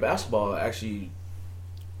basketball. The basketball actually,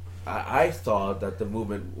 I thought that the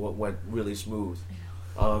movement went really smooth.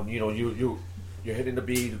 You're hitting the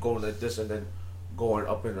bead, going like this, and then going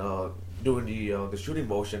up and doing the shooting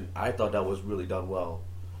motion. I thought that was really done well.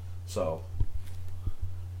 So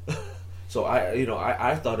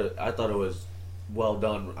I thought it was well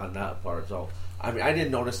done on that part. So I mean, I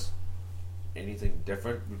didn't notice anything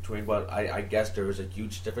different between, but I guess there is a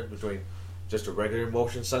huge difference between just a regular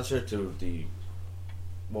motion sensor to the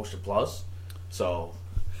Motion Plus. So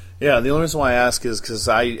Yeah, the only reason why I ask is because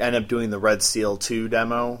I end up doing the Red Steel 2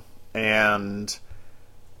 demo, and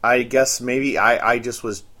I guess maybe I just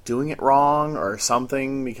was doing it wrong or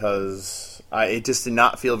something because it just did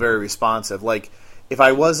not feel very responsive. Like, if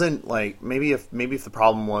I wasn't, like, maybe if the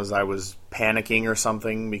problem was I was panicking or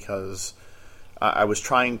something because I was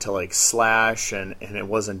trying to, like, slash and it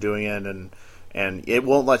wasn't doing it, and it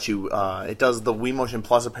won't let you, it does, the Wii Motion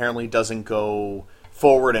Plus apparently doesn't go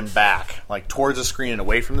forward and back, like towards the screen and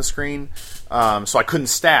away from the screen. So I couldn't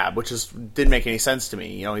stab, which didn't make any sense to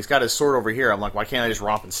me. You know, he's got his sword over here. I'm like, why can't I just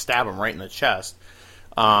romp and stab him right in the chest?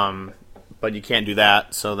 But you can't do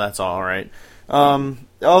that, so that's all right.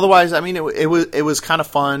 Otherwise, I mean, it was kind of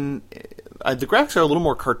fun. The graphics are a little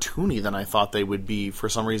more cartoony than I thought they would be. For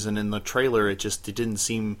some reason, in the trailer, it didn't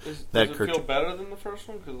seem that cartoony. Does it feel better than the first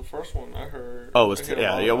one? Because the first one I heard. Oh,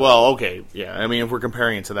 yeah. Well, okay, yeah. I mean, if we're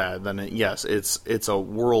comparing it to that, then yes, it's a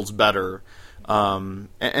worlds better. And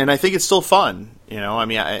I think it's still fun. You know, I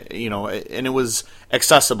mean, and it was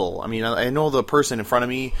accessible. I mean, I know the person in front of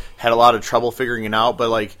me had a lot of trouble figuring it out, but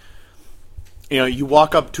like, you know, you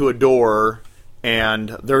walk up to a door and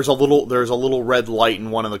there's a little red light in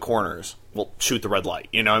one of the corners. Well, shoot the red light.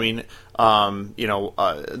 You know, I mean,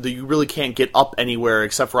 you really can't get up anywhere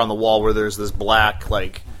except for on the wall where there's this black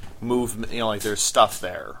like movement. You know, like there's stuff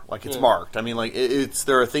there, like it's marked. I mean, like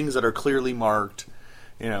there are things that are clearly marked.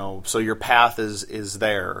 You know, so your path is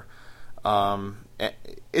there.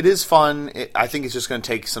 It is fun. I think it's just going to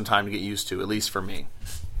take some time to get used to, at least for me.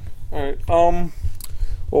 All right.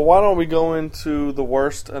 Well, why don't we go into the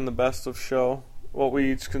worst and the best of show? What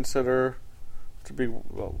we each consider to be,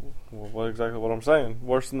 what exactly what I'm saying,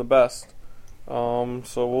 worst and the best. So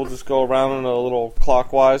we'll just go around in a little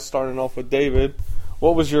clockwise, starting off with David.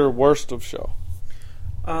 What was your worst of show?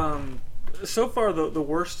 So far, the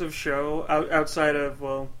worst of show, outside of,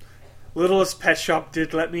 well, Littlest Pet Shop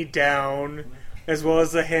did let me down, as well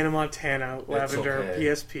as the Hannah Montana Lavender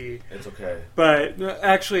PSP. It's okay. But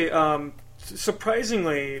actually,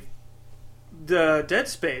 surprisingly, the Dead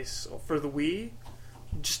Space for the Wii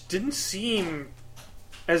just didn't seem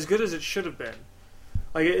as good as it should have been.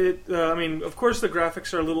 Like I mean, of course, the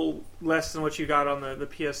graphics are a little less than what you got on the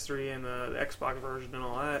PS3 and the Xbox version and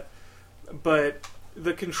all that, but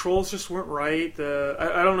the controls just weren't right.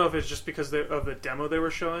 I don't know if it's just because of the demo they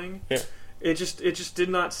were showing. Yeah. It just did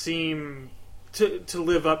not seem to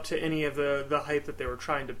live up to any of the hype that they were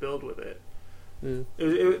trying to build with it. Mm.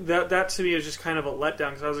 That to me is just kind of a letdown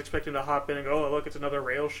because I was expecting to hop in and go, oh look, it's another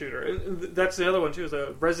rail shooter. And that's the other one too, is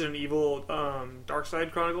the Resident Evil Dark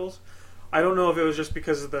Side Chronicles. I don't know if it was just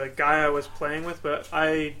because of the guy I was playing with, but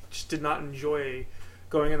I just did not enjoy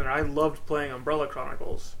going in there. I loved playing Umbrella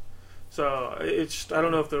Chronicles. So it's just, I don't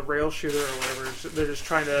know if the rail shooter or whatever, they're just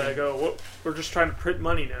trying to go, well, we're just trying to print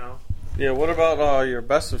money now. Yeah, what about your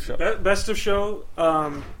best of show? Best of show,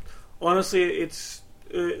 honestly, it's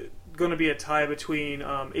going to be a tie between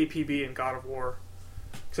APB and God of War.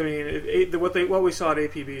 Because I mean, what we saw at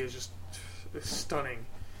APB is just stunning,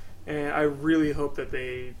 and I really hope that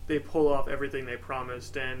they pull off everything they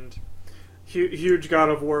promised. And huge God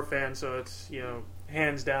of War fan, so it's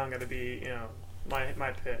hands down going to be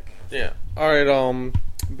my pick. Yeah. All right.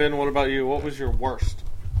 Ben, what about you? What was your worst?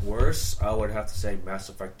 Worst, I would have to say Mass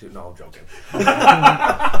Effect 2. No, I'm joking.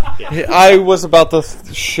 I was about to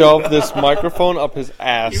shove this microphone up his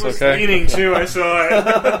ass. He was okay. leaning too. I saw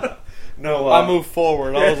it. No, I moved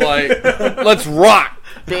forward. I was like, "Let's rock,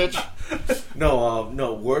 bitch."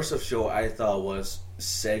 No. Worst of show I thought was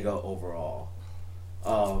Sega overall.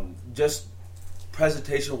 Just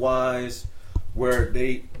presentation wise, where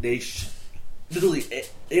they literally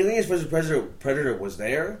Aliens vs Predator was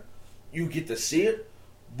there, you get to see it,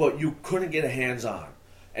 but you couldn't get a hands on.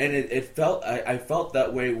 And it felt I felt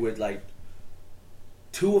that way with like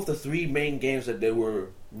 2 of the 3 main games that they were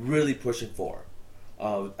really pushing for.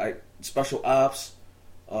 Special Ops,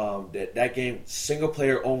 that game, single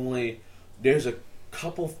player only. There's a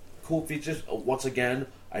couple cool features. Once again,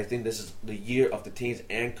 I think this is the year of the teens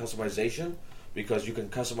and customization, because you can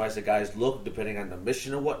customize the guy's look depending on the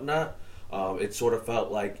mission and whatnot. It sort of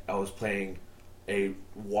felt like I was playing a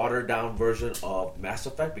watered down version of Mass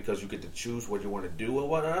Effect, because you get to choose what you want to do and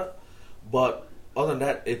whatnot. But other than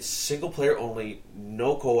that, it's single player only,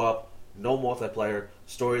 no co-op, no multiplayer,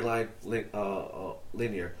 storyline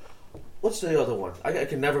linear. What's the other one? I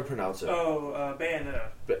can never pronounce it. Bayonetta.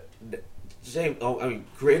 Same.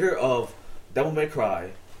 Creator of Devil May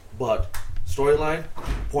Cry, but storyline,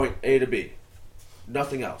 point A to B,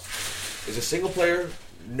 nothing else. It's a single player,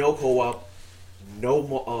 no co-op, no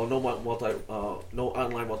online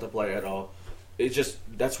multiplayer at all. It's just,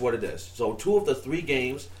 that's what it is. So 2 of the 3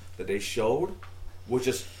 games that they showed were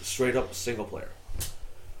just straight up single player.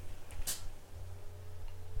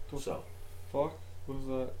 So, Fuck? What is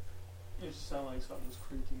that? It just sounded like something was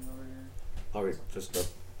creaking over here. alright, just the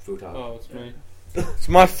futon. Oh, it's me. It's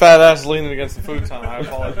my fat ass leaning against the futon. I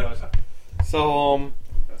apologize. So,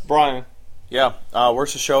 Brian. Yeah,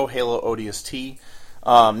 worst of show, Halo ODST.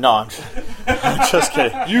 No, I'm just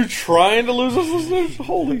kidding. You trying to lose us listeners?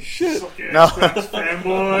 Holy shit. No.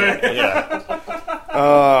 Fanboy.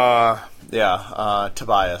 Yeah,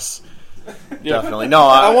 Tobias. Yeah. Definitely. No,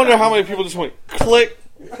 I wonder how many people just went click.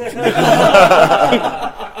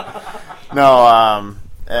 No,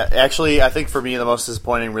 actually, I think for me the most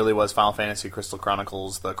disappointing really was Final Fantasy Crystal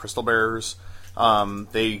Chronicles, the Crystal Bearers.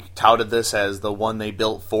 They touted this as the one they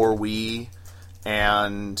built for Wii,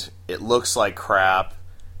 and it looks like crap.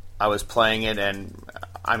 I was playing it, and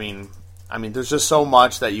I mean, there's just so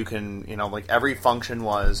much that you can, like every function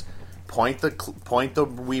was point the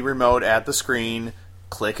Wii remote at the screen,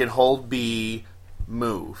 click and hold B,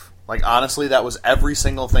 move. Like honestly, that was every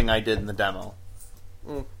single thing I did in the demo.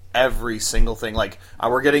 Every single thing. Like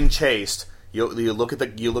we're getting chased. You look at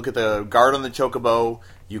the guard on the chocobo.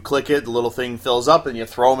 You click it, the little thing fills up, and you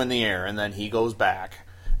throw him in the air, and then he goes back,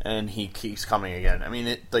 and he keeps coming again. I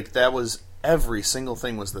mean, that was every single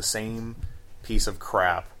thing was the same piece of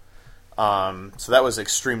crap. So that was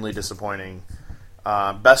extremely disappointing.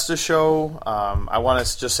 Best of show, I want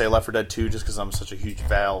to just say Left 4 Dead 2 just because I'm such a huge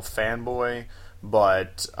Valve fanboy,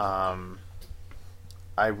 but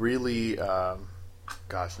I really,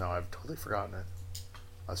 gosh, no, I've totally forgotten it.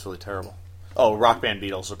 That's really terrible. Oh, Rock Band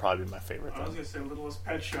Beatles would probably be my favorite. I was going to say Littlest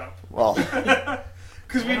Pet Shop. Well,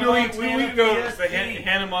 because we go to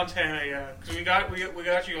Hannah Montana, yeah. Because we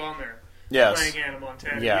got you on there. yes. Playing Hannah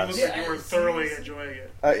Montana. Yes. You looked like you were thoroughly enjoying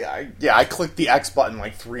it. I clicked the X button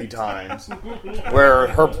like 3 times. Where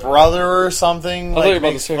her brother or something. I thought you were about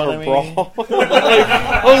to makes say fun her of me. bra.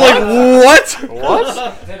 I was like, what? What?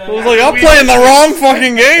 I was like, I'm playing the wrong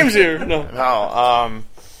fucking games here. No. No.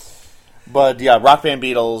 But yeah, Rock Band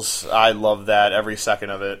Beatles, I love that, every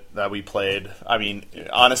second of it that we played. I mean,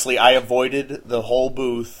 honestly, I avoided the whole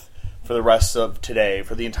booth for the rest of today,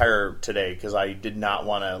 for the entire today, because I did not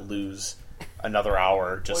want to lose another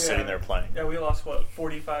hour just sitting there playing. Yeah, we lost,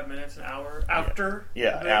 45 minutes, an hour after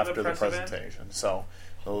after the press event? presentation. So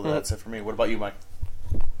that's it for me. What about you, Mike?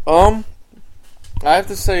 I have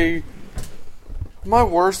to say, my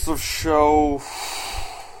worst of show...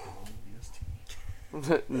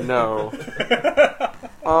 No.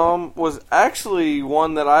 Was actually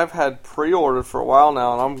one that I've had pre-ordered for a while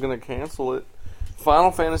now, and I'm going to cancel it. Final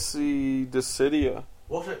Fantasy Dissidia.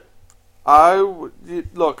 What's it?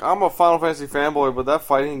 Look, I'm a Final Fantasy fanboy, but that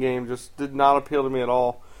fighting game just did not appeal to me at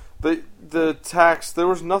all. The attacks, there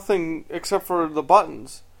was nothing except for the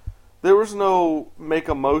buttons. There was no make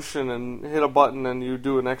a motion and hit a button and you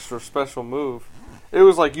do an extra special move. It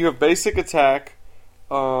was like you have basic attack,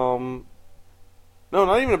 no,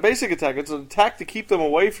 not even a basic attack. It's an attack to keep them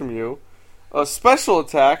away from you. A special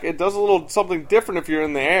attack, it does a little something different if you're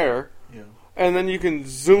in the air. Yeah. And then you can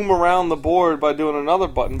zoom around the board by doing another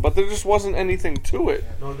button. But there just wasn't anything to it.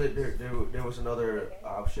 No, there was another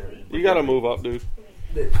option. You gotta move up, dude.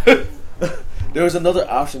 There was another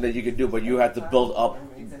option that you could do, but you had to build up.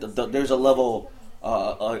 There's a level,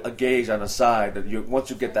 a gauge on the side that once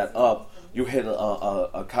you get that up, you hit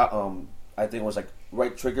I think it was like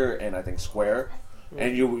right trigger and I think square.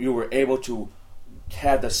 And you were able to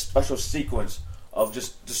have the special sequence of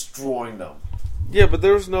just destroying them. Yeah, but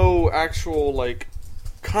there was no actual,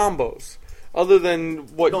 combos. Other than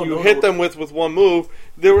what you hit them with one move,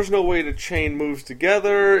 there was no way to chain moves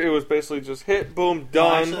together. It was basically just hit, boom,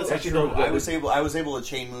 done. Actually, that's actually true. I was able to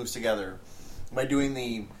chain moves together by doing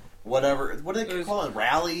the whatever. What do they call it?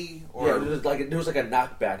 Rally or Yeah, there was like a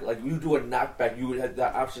knockback. Like you do a knockback, you would have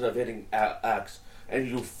the option of hitting X, and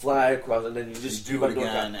you fly across, and then you just do it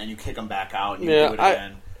again, and you kick them back out, and you Yeah, do it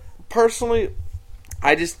again. Personally,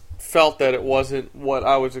 I just felt that it wasn't what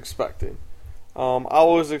I was expecting. I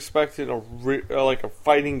was expecting like a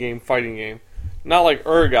fighting game, not like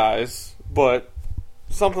Guys, but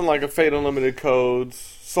something like a Fate Unlimited Codes,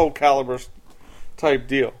 Soul Calibur type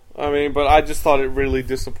deal. I mean, but I just thought it really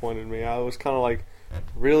disappointed me. I was kind of like,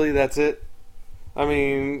 really, that's it? I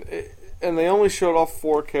mean, and they only showed off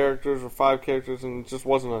 4 characters or 5 characters, and it just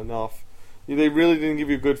wasn't enough. They really didn't give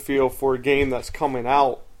you a good feel for a game that's coming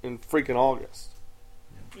out in freaking August.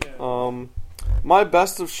 Yeah. My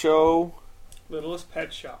best of show... Littlest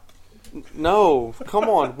Pet Shop. No, come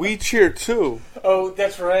on, We Cheer 2. Oh,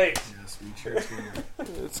 that's right. Yes, We Cheer 2.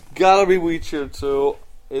 It's gotta be We Cheer 2.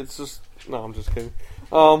 It's just... No, I'm just kidding.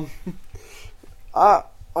 I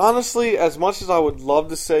honestly, as much as I would love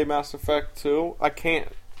to say Mass Effect 2, I can't.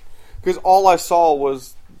 Because all I saw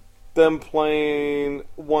was them playing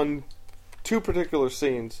 2 particular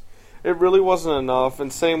scenes. It really wasn't enough,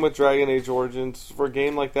 and same with Dragon Age Origins. For a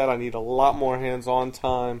game like that, I need a lot more hands-on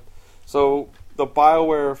time. So, the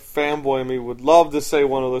BioWare fanboy in me would love to say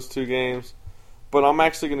one of those 2 games, but I'm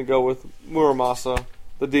actually going to go with Muramasa,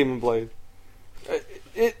 the Demon Blade.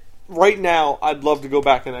 Right now, I'd love to go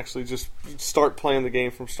back and actually just start playing the game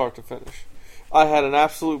from start to finish. I had an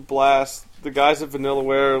absolute blast. The guys at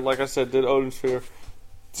Vanillaware, like I said, did Odin Sphere,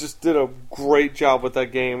 just did a great job with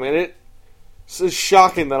that game, and it's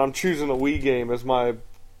shocking that I'm choosing a Wii game as my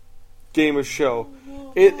game of show.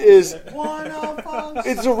 It is.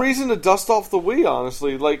 It's a reason to dust off the Wii,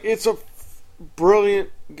 honestly. Like, it's a brilliant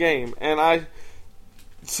game, and I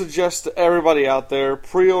suggest to everybody out there,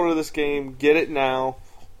 pre-order this game, get it now,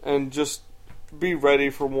 and just be ready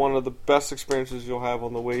for one of the best experiences you'll have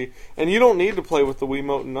on the Wii. And you don't need to play with the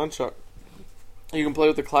Wiimote and Nunchuck. You can play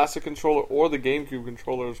with the classic controller or the GameCube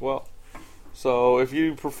controller as well. So if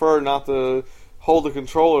you prefer not to hold the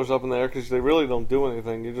controllers up in the air because they really don't do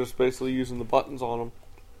anything, you're just basically using the buttons on them,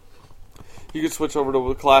 you can switch over to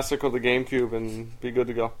the classic or the GameCube and be good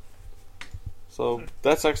to go. So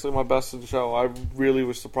that's actually my best of the show. I really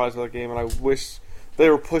was surprised by that game, and I wish they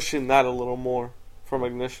were pushing that a little more from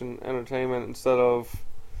Ignition Entertainment instead of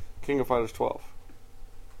King of Fighters 12.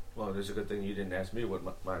 Well, it's a good thing you didn't ask me what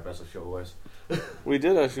my best of show was. We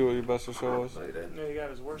did ask you what your best of show was. No, you didn't. No, you got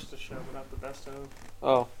his worst of show, but not the best of.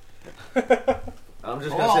 Oh. I'm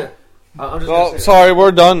just gonna say. Well, sorry,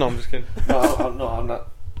 we're done. No, I'm just kidding. No, I'm not.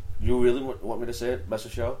 You really want me to say it? Best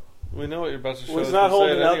of show? We know what your best of show Was is. not We'll say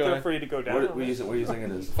holding it it out anyway. there for you to go down. What do you think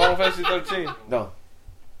it is? Final Fantasy 13. No.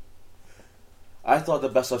 I thought the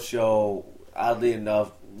best of show, oddly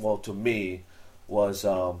enough, well, to me, was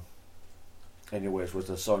anyways, was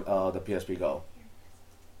the PSP Go.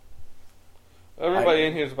 Everybody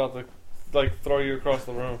in here is about to throw you across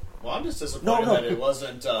the room. Well, I'm just disappointed No. that it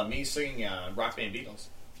wasn't me singing Rock Band Beatles.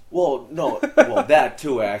 Well, no, well that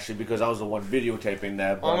too actually, because I was the one videotaping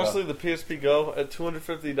that. But, Honestly, the PSP Go at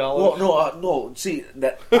 $250. well, no. See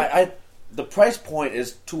that I the price point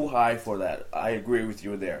is too high for that. I agree with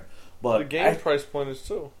you there, but the game price point is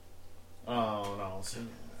too. Oh, no.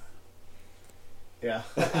 Yeah.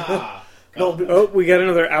 No, Oh, we got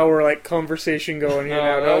another hour conversation going here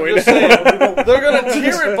now, No, don't I'm we? just saying, they're gonna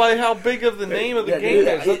tier it by how big of the name of the game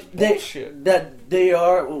is. That's bullshit. That they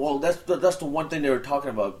are. Well, that's the one thing they were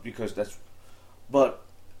talking about because that's. But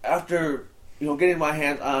after getting my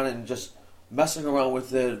hands on and just messing around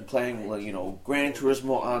with it, playing Gran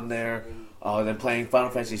Turismo on there, then playing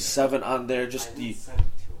Final Fantasy VII on there, just the.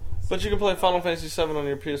 But you can play Final Fantasy VII on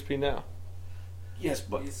your PSP now. Yes,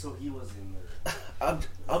 but So he was in there.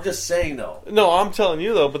 I'm just saying though. No, I'm telling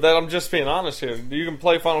you though, but I'm just being honest here. You can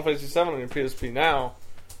play Final Fantasy VII on your PSP now.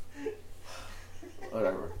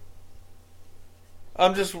 Whatever.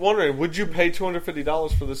 I'm just wondering, would you pay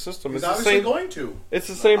 $250 for the system? He's It's the obviously same. going to. It's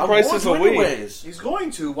the same I'm price going as a to Wii. anyways. He's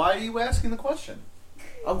going to. Why are you asking the question?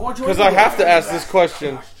 I'm going to Because I have to ask this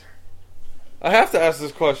question. I have to ask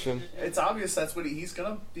this question. It's obvious that's what he's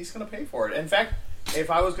gonna pay for it. In fact,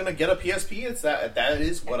 if I was gonna get a PSP, it's that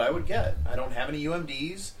is what I would get. I don't have any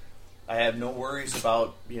UMDs. I have no worries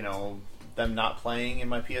about them not playing in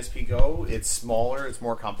my PSP Go. It's smaller. It's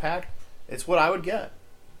more compact. It's what I would get.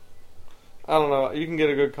 I don't know. You can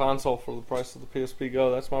get a good console for the price of the PSP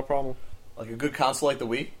Go. That's my problem. Like a good console like the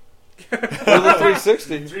Wii. Or the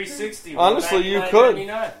 360. 360. Honestly, you could.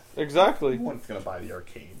 $199.99. Exactly. No one's gonna buy the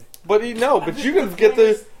arcade. But but you can get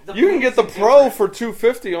the You can get the Pro for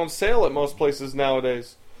 $250 on sale at most places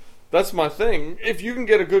nowadays. That's my thing. If you can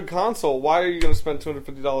get a good console, why are you going to spend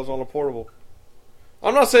 $250 on a portable?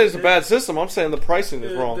 I'm not saying it's a bad system. I'm saying the pricing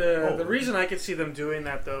is wrong. The reason I could see them doing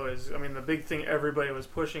that, though, is, I mean, the big thing everybody was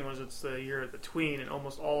pushing was it's the year of the tween, and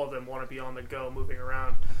almost all of them want to be on the go, moving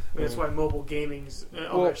around. I mean, that's why mobile gaming's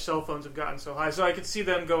on their cell phones have gotten so high. So I could see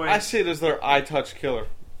them going... I see it as their iTouch killer.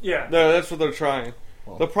 Yeah. No, that's what they're trying.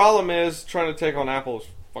 The problem is trying to take on Apple is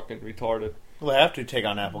fucking retarded. Well, they have to take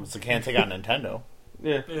on Apple because they can't take on Nintendo.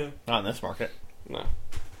 Yeah. Not in this market. No.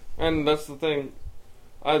 And that's the thing.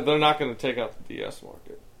 They're not going to take out the DS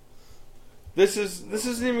market. This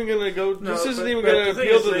isn't even going to go. No, this isn't but- even but going the to thing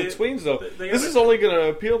appeal is to they- the tweens, though. they This gotta- is only going to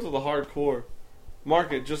appeal to the hardcore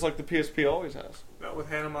market, just like the PSP always has. Not with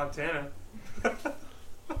Hannah Montana.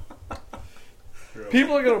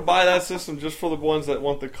 People are going to buy that system just for the ones that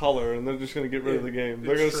want the color, and they're just going to get rid of the game.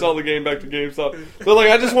 They're It's going to true. sell the game back to GameStop. They're like,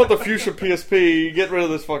 I just want the fuchsia PSP. Get rid of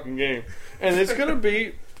this fucking game. And it's going to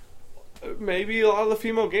be maybe a lot of the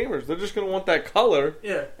female gamers. They're just going to want that color,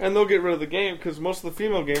 Yeah. and they'll get rid of the game because most of the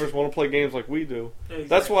female gamers want to play games like we do. Exactly.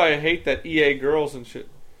 That's why I hate that EA girls and shit.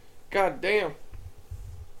 God damn.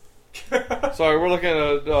 Sorry, we're looking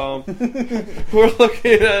at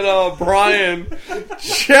Brian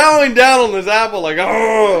chowing down on this apple like,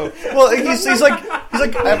 oh. Well, he's like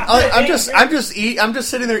I'm just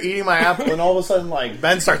sitting there eating my apple, and all of a sudden, like,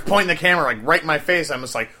 Ben starts pointing the camera like right in my face. I'm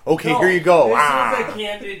just like, okay, here you go. This Ah. was a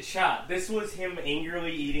candid shot. This was him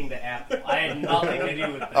angrily eating the apple. I had nothing to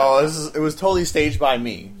do with that. Oh, it was totally staged by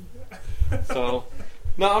me. So,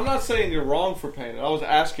 no, I'm not saying you're wrong for paying it. I was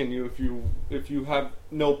asking you if you have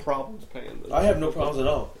no problems paying this. I have no problems at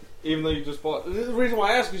all. Even though you just bought. The reason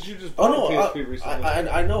why I ask is you just Oh bought no, a PSP recently.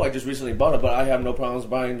 I know I just recently bought it, but I have no problems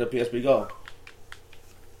buying the PSP Go.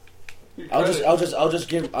 You I'll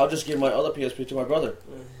credit. just give my other PSP to my brother.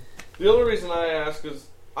 The only reason I ask is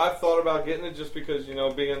I've thought about getting it just because, you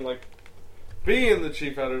know, being the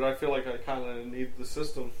chief editor, I feel like I kind of need the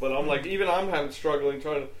system. But I'm like, even I'm having struggling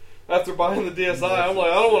trying to. After buying the DSi, I'm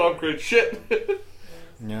like, I don't want to upgrade shit.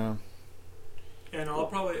 Yeah. And I'll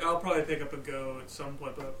probably pick up a Go at some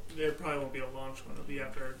point, but it probably won't be a launch one. It'll be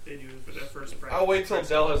after they do their first price. I'll wait till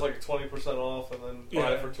Dell has like 20% off and then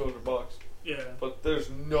buy it Yeah. for $200. Yeah. But there's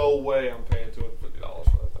no way I'm paying $250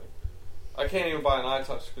 for that thing. I can't even buy an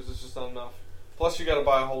iTouch because it's just not enough. Plus, you got to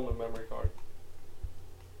buy a whole new memory card,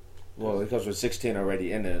 Well, it comes with 16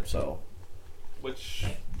 already in it, so. which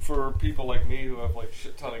for people like me who have like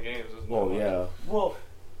shit ton of games is no Well, money. yeah. Well,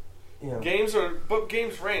 yeah. Games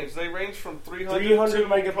range. They range from 300 300 to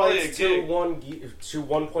probably a megabytes gig. to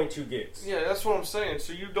 1.2 gigs. Yeah, that's what I'm saying.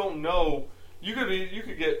 So you don't know. You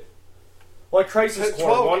could get Like Crisis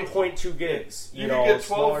 12 Core, 1.2 gigs. you know, could get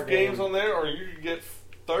smaller 12 games game. on there, or you could get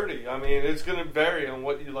 30. I mean, it's going to vary on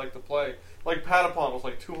what you like to play. Like Patapon was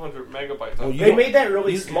like 200 megabytes. Well, They made that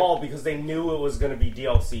really small because they knew it was going to be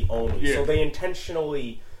DLC only. Yeah. So they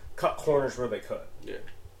intentionally cut corners where they could. Yeah.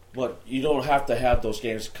 But you don't have to have those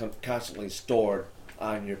games constantly stored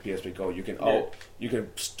on your PSP Go. You can you can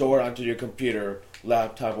store it onto your computer,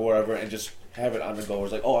 laptop, or wherever, and just have it on the go.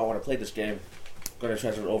 It's like, oh, I want to play this game. I'm going to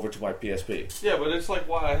transfer it over to my PSP. Yeah, but it's like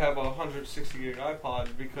why I have a 160 gig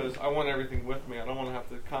iPod because I want everything with me. I don't want to have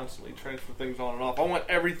to constantly transfer things on and off. I want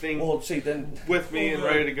everything Well, see, then with me and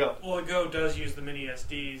ready to go. Well, the Go does use the mini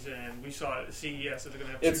SDs, and we saw at CES that they're going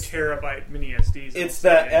to have It's- 2 terabyte mini SDs. It's the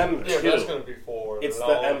M2. Yeah, but that's going to be forward. It's the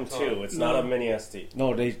all M2. time. It's not a mini SD.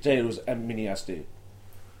 no, they said it was a mini SD.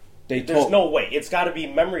 There's no way. It's got to be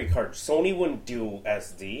memory card. Sony wouldn't do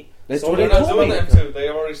SD. That's Sony what They're they not told doing me. the M2. They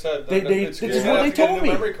already said that They- it's this you're is gonna what have they to get a told new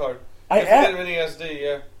me. memory card. I You have to a- get a mini SD.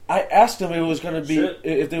 Yeah. I asked them if it was going to be Shit.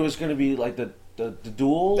 if there was going to be like the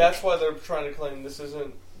dual. That's why they're trying to claim this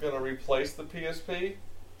isn't going to replace the PSP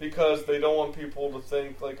because they don't want people to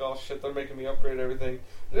think like, oh shit, they're making me upgrade everything.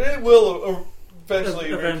 It will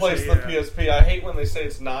eventually replace the yeah. PSP. I hate when they say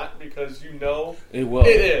it's not because you know It will. it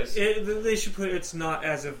is. They should put it's not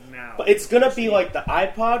as of now. But it's going to be like the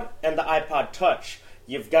iPod and the iPod Touch.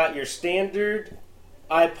 You've got your standard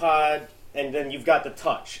iPod, and then you've got the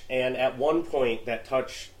Touch. And at one point, that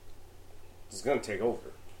Touch is going to take over.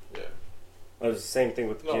 Yeah. It was the same thing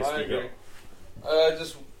with the No, I PSP Go. agree.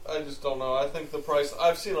 I just don't know. I think the price.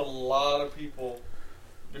 I've seen a lot of people.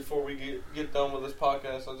 Before we get done with this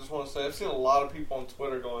podcast, I just want to say I've seen a lot of people on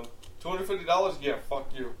Twitter going $250. Yeah, fuck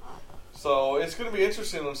you. So it's going to be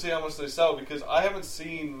interesting to see how much they sell because I haven't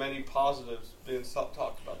seen many positives being talked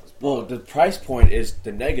about this. Well, the price point is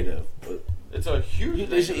the negative. It's a huge.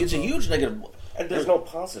 It's a huge negative. And there's no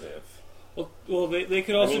positive. Well, Well, they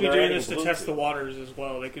could also be they're doing adding this to test Bluetooth. the waters as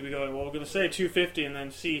well. They could be going, well, we're going to say 250 and then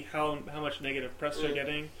see how much negative press they're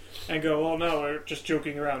getting, and go, well, no, we're just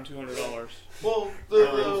joking around, $200. Well,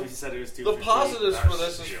 He said it was the 250. positives for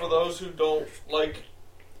this is for those who don't like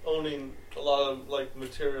owning a lot of like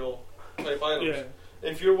material type items. Yeah.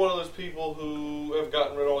 If you're one of those people who have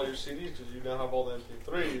gotten rid of all your CDs because you now have all the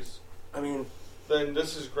MP3s, I mean, then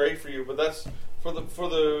this is great for you. But that's for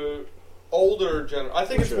the older generation. I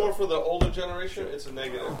think it's more for the older generation. It's a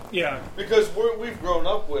negative Yeah. because we've grown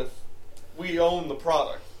up with we own the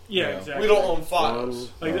product. Yeah, Yeah. exactly. We don't own files.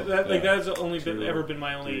 Like that's only Two, ever been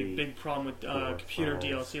my only three, big problem with computer 5.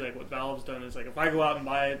 DLC. Like what Valve's done is like if I go out and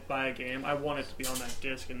buy a game, I want it to be on that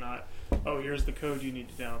disc and not, oh, here's the code you need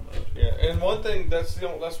to download. Yeah, and one thing that's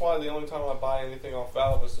why the only time I buy anything off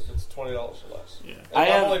Valve is if it's $20 or less. Yeah. And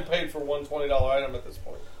I've only paid for one $20 item at this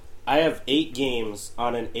point. I have 8 games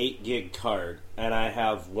on an 8 gig card, and I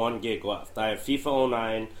have 1 gig left. I have FIFA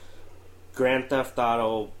 09, Grand Theft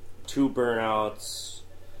Auto, 2 Burnouts.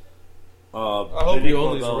 I hope you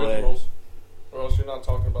own these LA. originals, or else you're not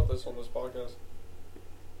talking about this on this podcast.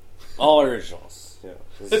 All originals. Yeah,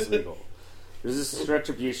 this is legal. Resistance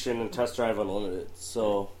Retribution and Test Drive Unlimited.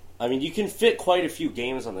 So, I mean, you can fit quite a few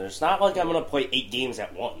games on there. It's not like I'm going to play 8 games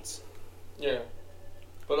at once. Yeah,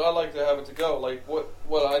 but I like to have it to go. Like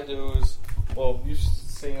what I do is, well, you've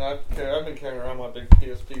seen I've been carrying around my big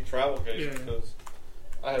PSP travel case Yeah. because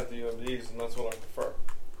I have the UMDs and that's what I prefer.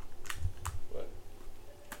 But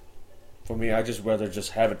For me, I just rather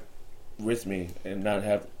just have it with me and not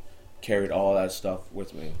have carried all that stuff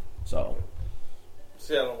with me. So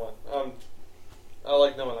see, I don't mind. I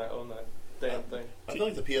like knowing I own that damn thing. I feel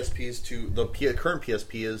like the PSP is current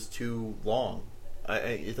PSP is too long.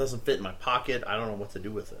 It doesn't fit in my pocket. I don't know what to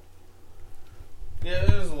do with it. Yeah, it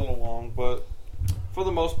is a little long, but for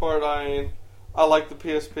the most part, I like the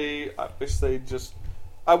PSP.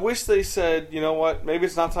 I wish they said, you know what? Maybe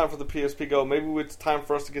it's not time for the PSP Go. Maybe it's time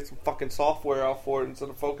for us to get some fucking software out for it instead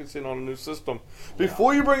of focusing on a new system.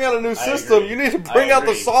 Before you bring out a new system, agree. you need to bring out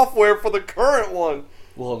the agree. software for the current one.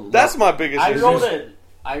 well, That's my biggest I issue. wrote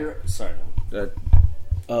it. Sorry.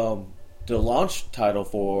 the launch title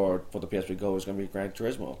for the PSP Go is going to be Gran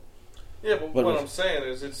Turismo. Yeah, but But what it's- I'm saying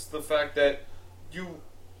is, it's the fact that you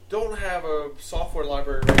don't have a software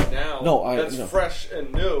library right now that's know. fresh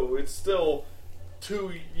and new. It's still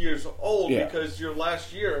 2 years old Yeah. because your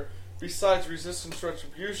last year, besides Resistance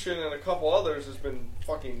Retribution and a couple others, has been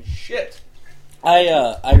fucking shit.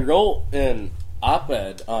 I wrote an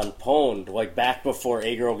op-ed on Pwned, like back before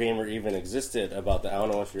A-Girl Gamer even existed, about that. I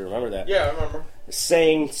don't know if you remember that. Yeah, I remember.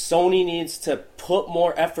 Saying Sony needs to put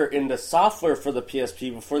more effort into software for the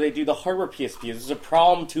PSP before they do the hardware PSP. This was a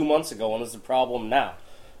problem 2 months ago, and it's a problem now.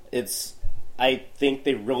 I think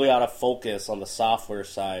they really ought to focus on the software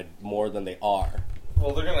side more than they are.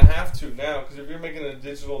 Well, they're going to have to now, because if you're making a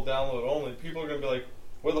digital download only, people are going to be like,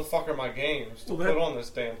 where the fuck are my games to Well, put on this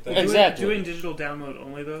damn thing? Exactly. Doing digital download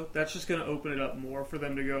only, though, that's just going to open it up more for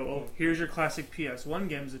them to go, oh, here's your classic PS1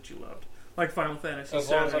 games that you loved. Like Final Fantasy As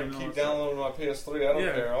long as I VII and all keep that stuff. downloading my PS3, I don't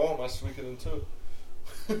Yeah. care. I want my Suikoden too.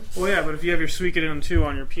 Well, yeah, but if you have your Suikoden 2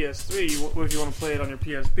 on your PS3, what if you want to play it on your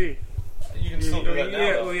PSP? You can still do that now.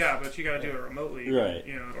 Yeah, though. well, yeah, but you got to do it remotely, Right.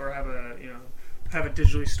 You know, or have it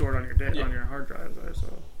digitally stored on your Yeah. on your hard drive. So.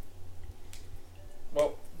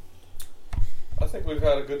 Well, I think we've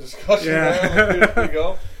had a good discussion Yeah. there. Here we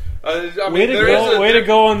go. I mean, Way to there go! is a Way to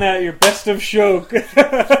go on that! Your best of show.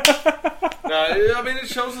 I mean, it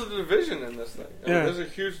shows the division in this thing. I mean, Yeah. there's a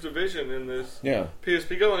huge division in this Yeah.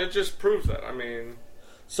 PSP Go, and it just proves that. I mean,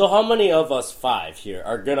 So how many of us 5 here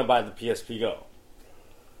are going to buy the PSP Go?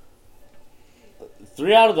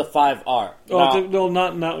 3 out of the 5 are. Now- Well,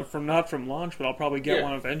 not from launch, but I'll probably get Yeah.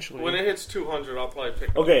 one eventually. when it hits 200, I'll probably pick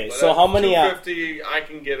it Okay, up. But so at how many, 250, I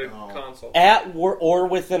can get a console. At or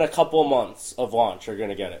within a couple months of launch are going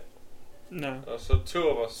to get it. No. So 2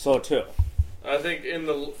 of us. So 2. I think in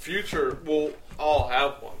the future, we'll all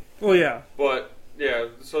have one. Well, yeah. But, yeah,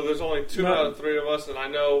 so there's only 2 No. out of 3 of us, and I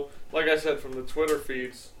know, like I said, from the Twitter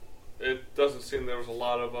feeds, it doesn't seem there was a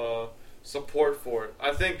lot of support for it.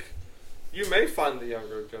 I think you may find the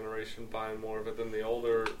younger generation buying more of it than the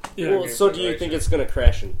older. Yeah. Well, so do you think it's going to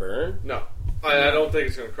crash and burn? No. I don't think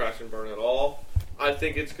it's going to crash and burn at all. I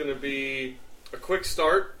think it's going to be a quick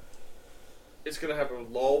start. It's going to have a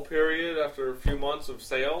lull period after a few months of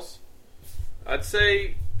sales. I'd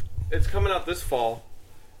say it's coming out this fall.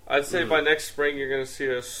 I'd say by next spring you're going to see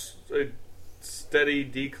a steady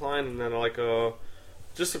decline and then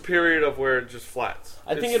just a period of where it just flats.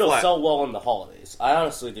 I think It's it'll flat. sell well in the holidays. I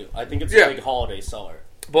honestly do. I think it's Yeah. a big holiday seller.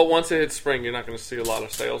 But once it hits spring, you're not going to see a lot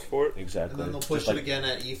of sales for it. Exactly. And then they'll push it again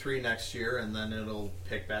at E3 next year, and then it'll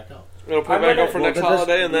pick back up. It'll put back up for next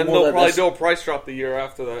holiday, and then they'll probably do a price drop the year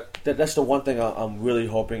after that. That's the one thing I'm really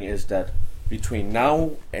hoping is that between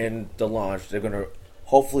now and the launch, they're going to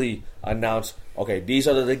hopefully announce, okay, these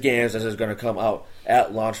are the games that is going to come out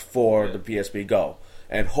at launch for the PSP Go.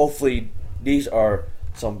 And hopefully these are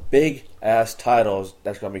some big-ass titles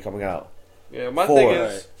that's going to be coming out. Yeah, my thing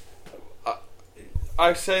is,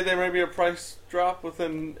 I say there may be a price drop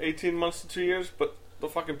within 18 months to 2 years, but the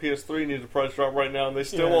fucking PS3 needs a price drop right now, and they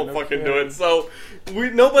still won't fucking do it. So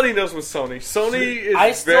nobody knows with Sony. Sony is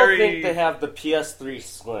I still think they have the PS3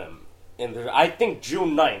 Slim in there. I think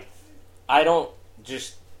June 9th. I don't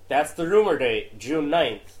just... That's the rumor date, June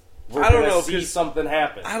 9th. We're going to see something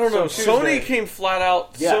happen. I don't know. So Sony came flat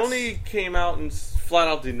out... Yes. Sony came out and flat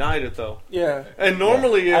out denied it, though. Yeah. And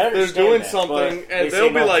normally if they're doing something, and they'll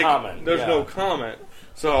be like, comment. there's no comment.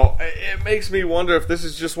 So it makes me wonder if this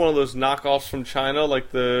is just one of those knockoffs from China,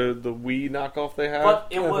 like the Wii knockoff they had. But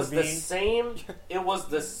it was the same. It was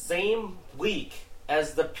the same leak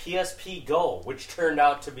as the PSP Go, which turned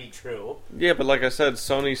out to be true. Yeah, but like I said,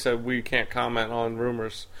 Sony said we can't comment on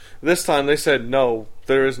rumors. This time they said no,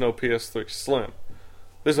 there is no PS3 Slim.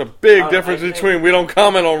 There's a big difference between we don't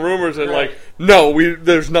comment on rumors and like no,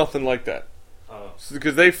 there's nothing like that.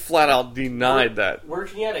 Because they flat out denied that.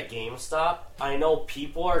 Working at a GameStop, I know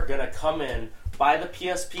people are going to come in, buy the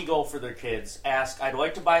PSP Go for their kids, ask, I'd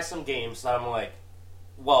like to buy some games, and I'm like,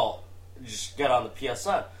 well, just get on the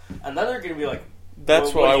PSN. And then they're going to be like,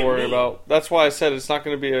 that's well, what I worry about. That's why I said it's not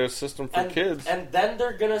going to be a system for kids. And then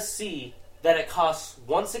they're going to see that it costs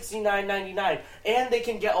 $169.99, and they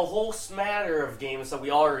can get a whole smatter of games that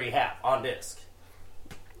we already have on disc.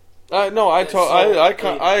 I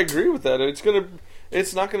agree with that.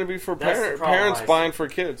 It's not going to be for parents buying for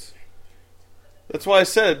kids. That's why I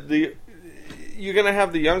said you're going to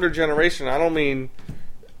have the younger generation. I don't mean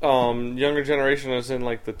younger generation as in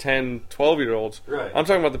like the 10, 12-year-olds. Right. I'm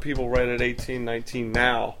talking about the people right at 18, 19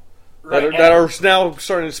 now. Right. That are now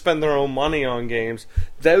starting to spend their own money on games.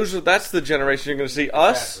 That's the generation you're going to see.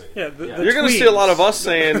 Us, exactly. You're going to see a lot of us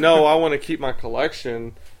saying, no, I want to keep my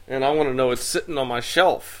collection, and I want to know it's sitting on my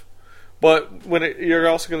shelf. But you're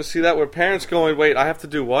also going to see that where parents going, wait, I have to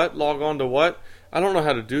do what? Log on to what? I don't know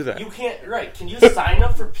how to do that. You can't, right. Can you sign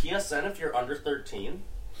up for PSN if you're under 13?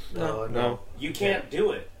 No. You can't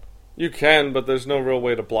do it. You can, but there's no real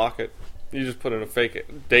way to block it. You just put in a fake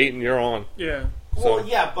date and you're on. Yeah. Well,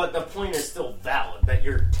 yeah, but the point is still valid that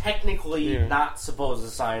you're technically not supposed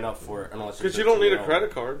to sign up for it unless you're because you don't need a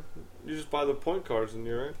credit card. You just buy the point cards and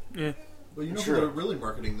you're in. Yeah. But you know who they're really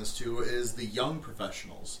marketing this to is the young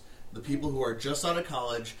professionals. The people who are just out of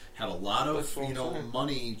college, have a lot of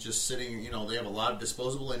money just sitting. They have a lot of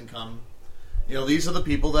disposable income. These are the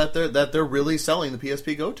people that they're really selling the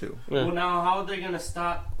PSP Go to. Yeah. Well, now how are they going to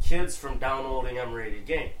stop kids from downloading M-rated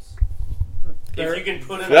games? If you can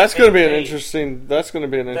put in that's going to be an interesting. That's going to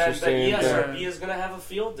be an interesting. The ESRB is going to have a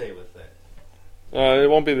field day with it. It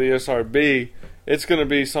won't be the ESRB. It's going to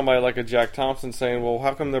be somebody like a Jack Thompson saying, "Well,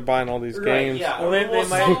 how come they're buying all these games?" Yeah. Well,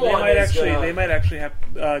 they might actually have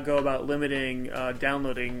go about limiting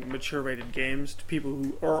downloading mature rated games to people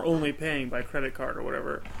who are only paying by credit card or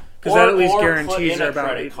whatever, because that at least guarantees they're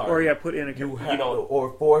about it. Or put in a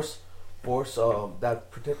or force that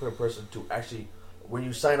particular person to actually, when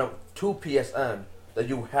you sign up to PSN, that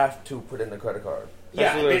you have to put in the credit card.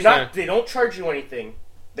 Yeah, they don't charge you anything.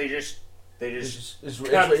 They just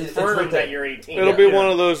confirm that you're 18. It'll be one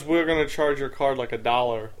of those, we're going to charge your card like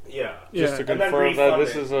 $1. Yeah. Just to confirm that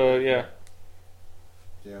this is a,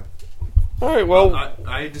 Yeah. All right, well.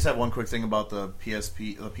 I just have one quick thing about the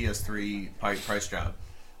PS3 price drop.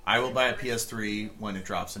 I will buy a PS3 when it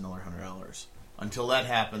drops another $100. Until that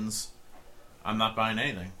happens, I'm not buying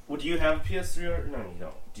anything. Well, do you have a PS3 or no? You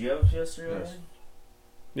don't. Do you have a PS3 already?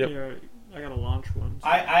 Yep. Yeah, I got to launch one. So.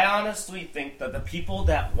 I honestly think that the people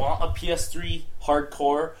that want a PS3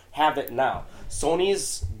 hardcore have it now.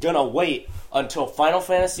 Sony's gonna wait until Final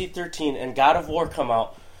Fantasy 13 and God of War come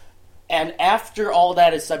out, and after all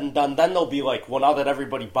that is said and done, then they'll be like, well, now that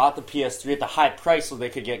everybody bought the PS3 at the high price so they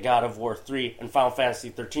could get God of War 3 and Final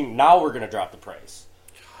Fantasy 13, now we're gonna drop the price.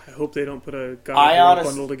 I hope they don't put a God of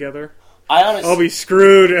War bundle together. I'll be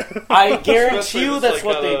screwed. I guarantee you that's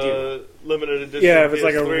what they do. Limited edition. Yeah, if it's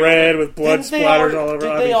like a red with blood splatters all over.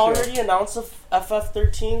 Did they already announce a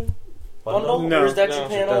FF13 bundle? No. Or is that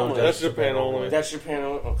Japan only? That's Japan only. That's Japan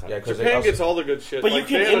only? Okay. Yeah, Japan gets all the good shit. But you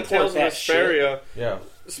can they had import Tales of that Vesperia Yeah.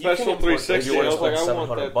 Special 360. You I was like, spend I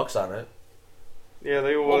want that. $700 on it. Yeah,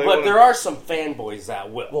 they will. Well, but there are some fanboys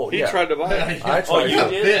that will. Well, He yeah. tried to buy it. I Oh, tried you to.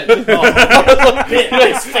 did? Oh,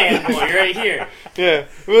 nice fanboy right here. Yeah,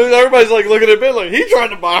 well, everybody's like looking at Ben like he tried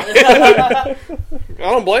to buy it.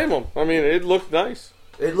 I don't blame him. I mean, it looked nice.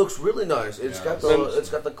 It looks really nice. It's got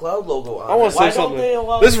the cloud logo on I want to Why say don't something. they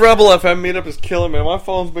allow- This Rebel FM meetup is killing me. My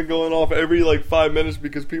phone's been going off every 5 minutes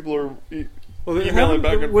because people are emailing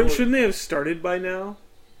back and forth. Shouldn't they have started by now?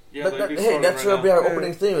 Yeah, But they do hey, start that's right gonna be now. our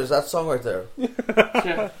opening theme. Is that song right there?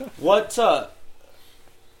 What,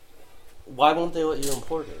 why won't they let you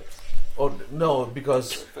import it? Oh no,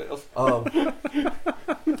 because I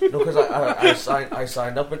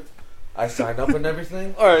signed up and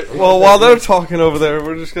everything. All right. Well, while they're talking over there,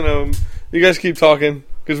 we're just gonna. You guys keep talking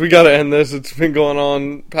because we got to end this. It's been going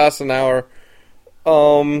on past an hour.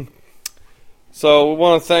 So we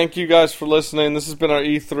want to thank you guys for listening. This has been our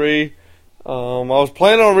E3. I was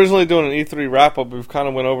planning on originally doing an E3 wrap up. We've kind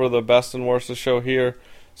of went over the best and worst of the show here.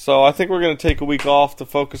 So I think we're going to take a week off to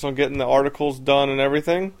focus on getting the articles done and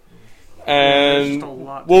everything. there's just a And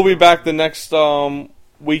lot we'll to be do. back the next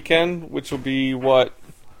weekend, which will be what?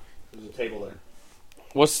 There's a table there.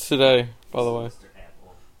 What's today, by the way?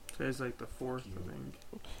 Today's like the 4th, I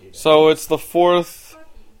think. So it's the 4th,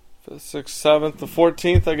 5th, 6th, 7th, the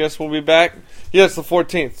 14th, I guess we'll be back. Yeah, it's the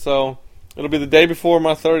 14th, so it'll be the day before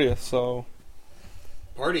my 30th, so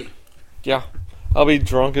Party. yeah. I'll be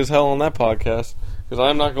drunk as hell on that podcast, because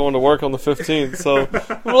I'm not going to work on the 15th, so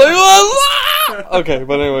I'm like, okay,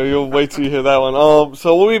 but anyway, you'll wait till you hear that one.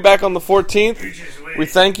 So we'll be back on the 14th. We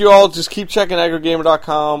thank you all. Just keep checking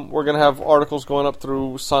aggregamer.com. We're going to have articles going up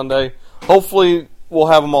through Sunday. Hopefully, we'll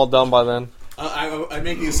have them all done by then. I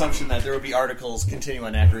make the assumption that there will be articles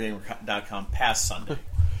continuing on aggregamer.com past Sunday.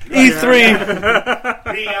 E3.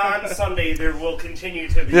 Beyond Sunday, there will continue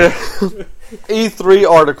to be. Yeah. E3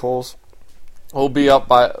 articles will be up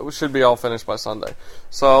should be all finished by Sunday.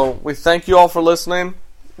 So we thank you all for listening.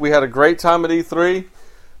 We had a great time at E3,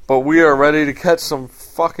 but we are ready to catch some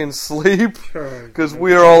fucking sleep because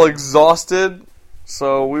we are all exhausted.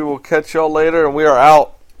 So we will catch y'all later, and we are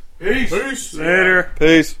out. Peace. Later.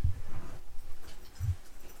 Peace.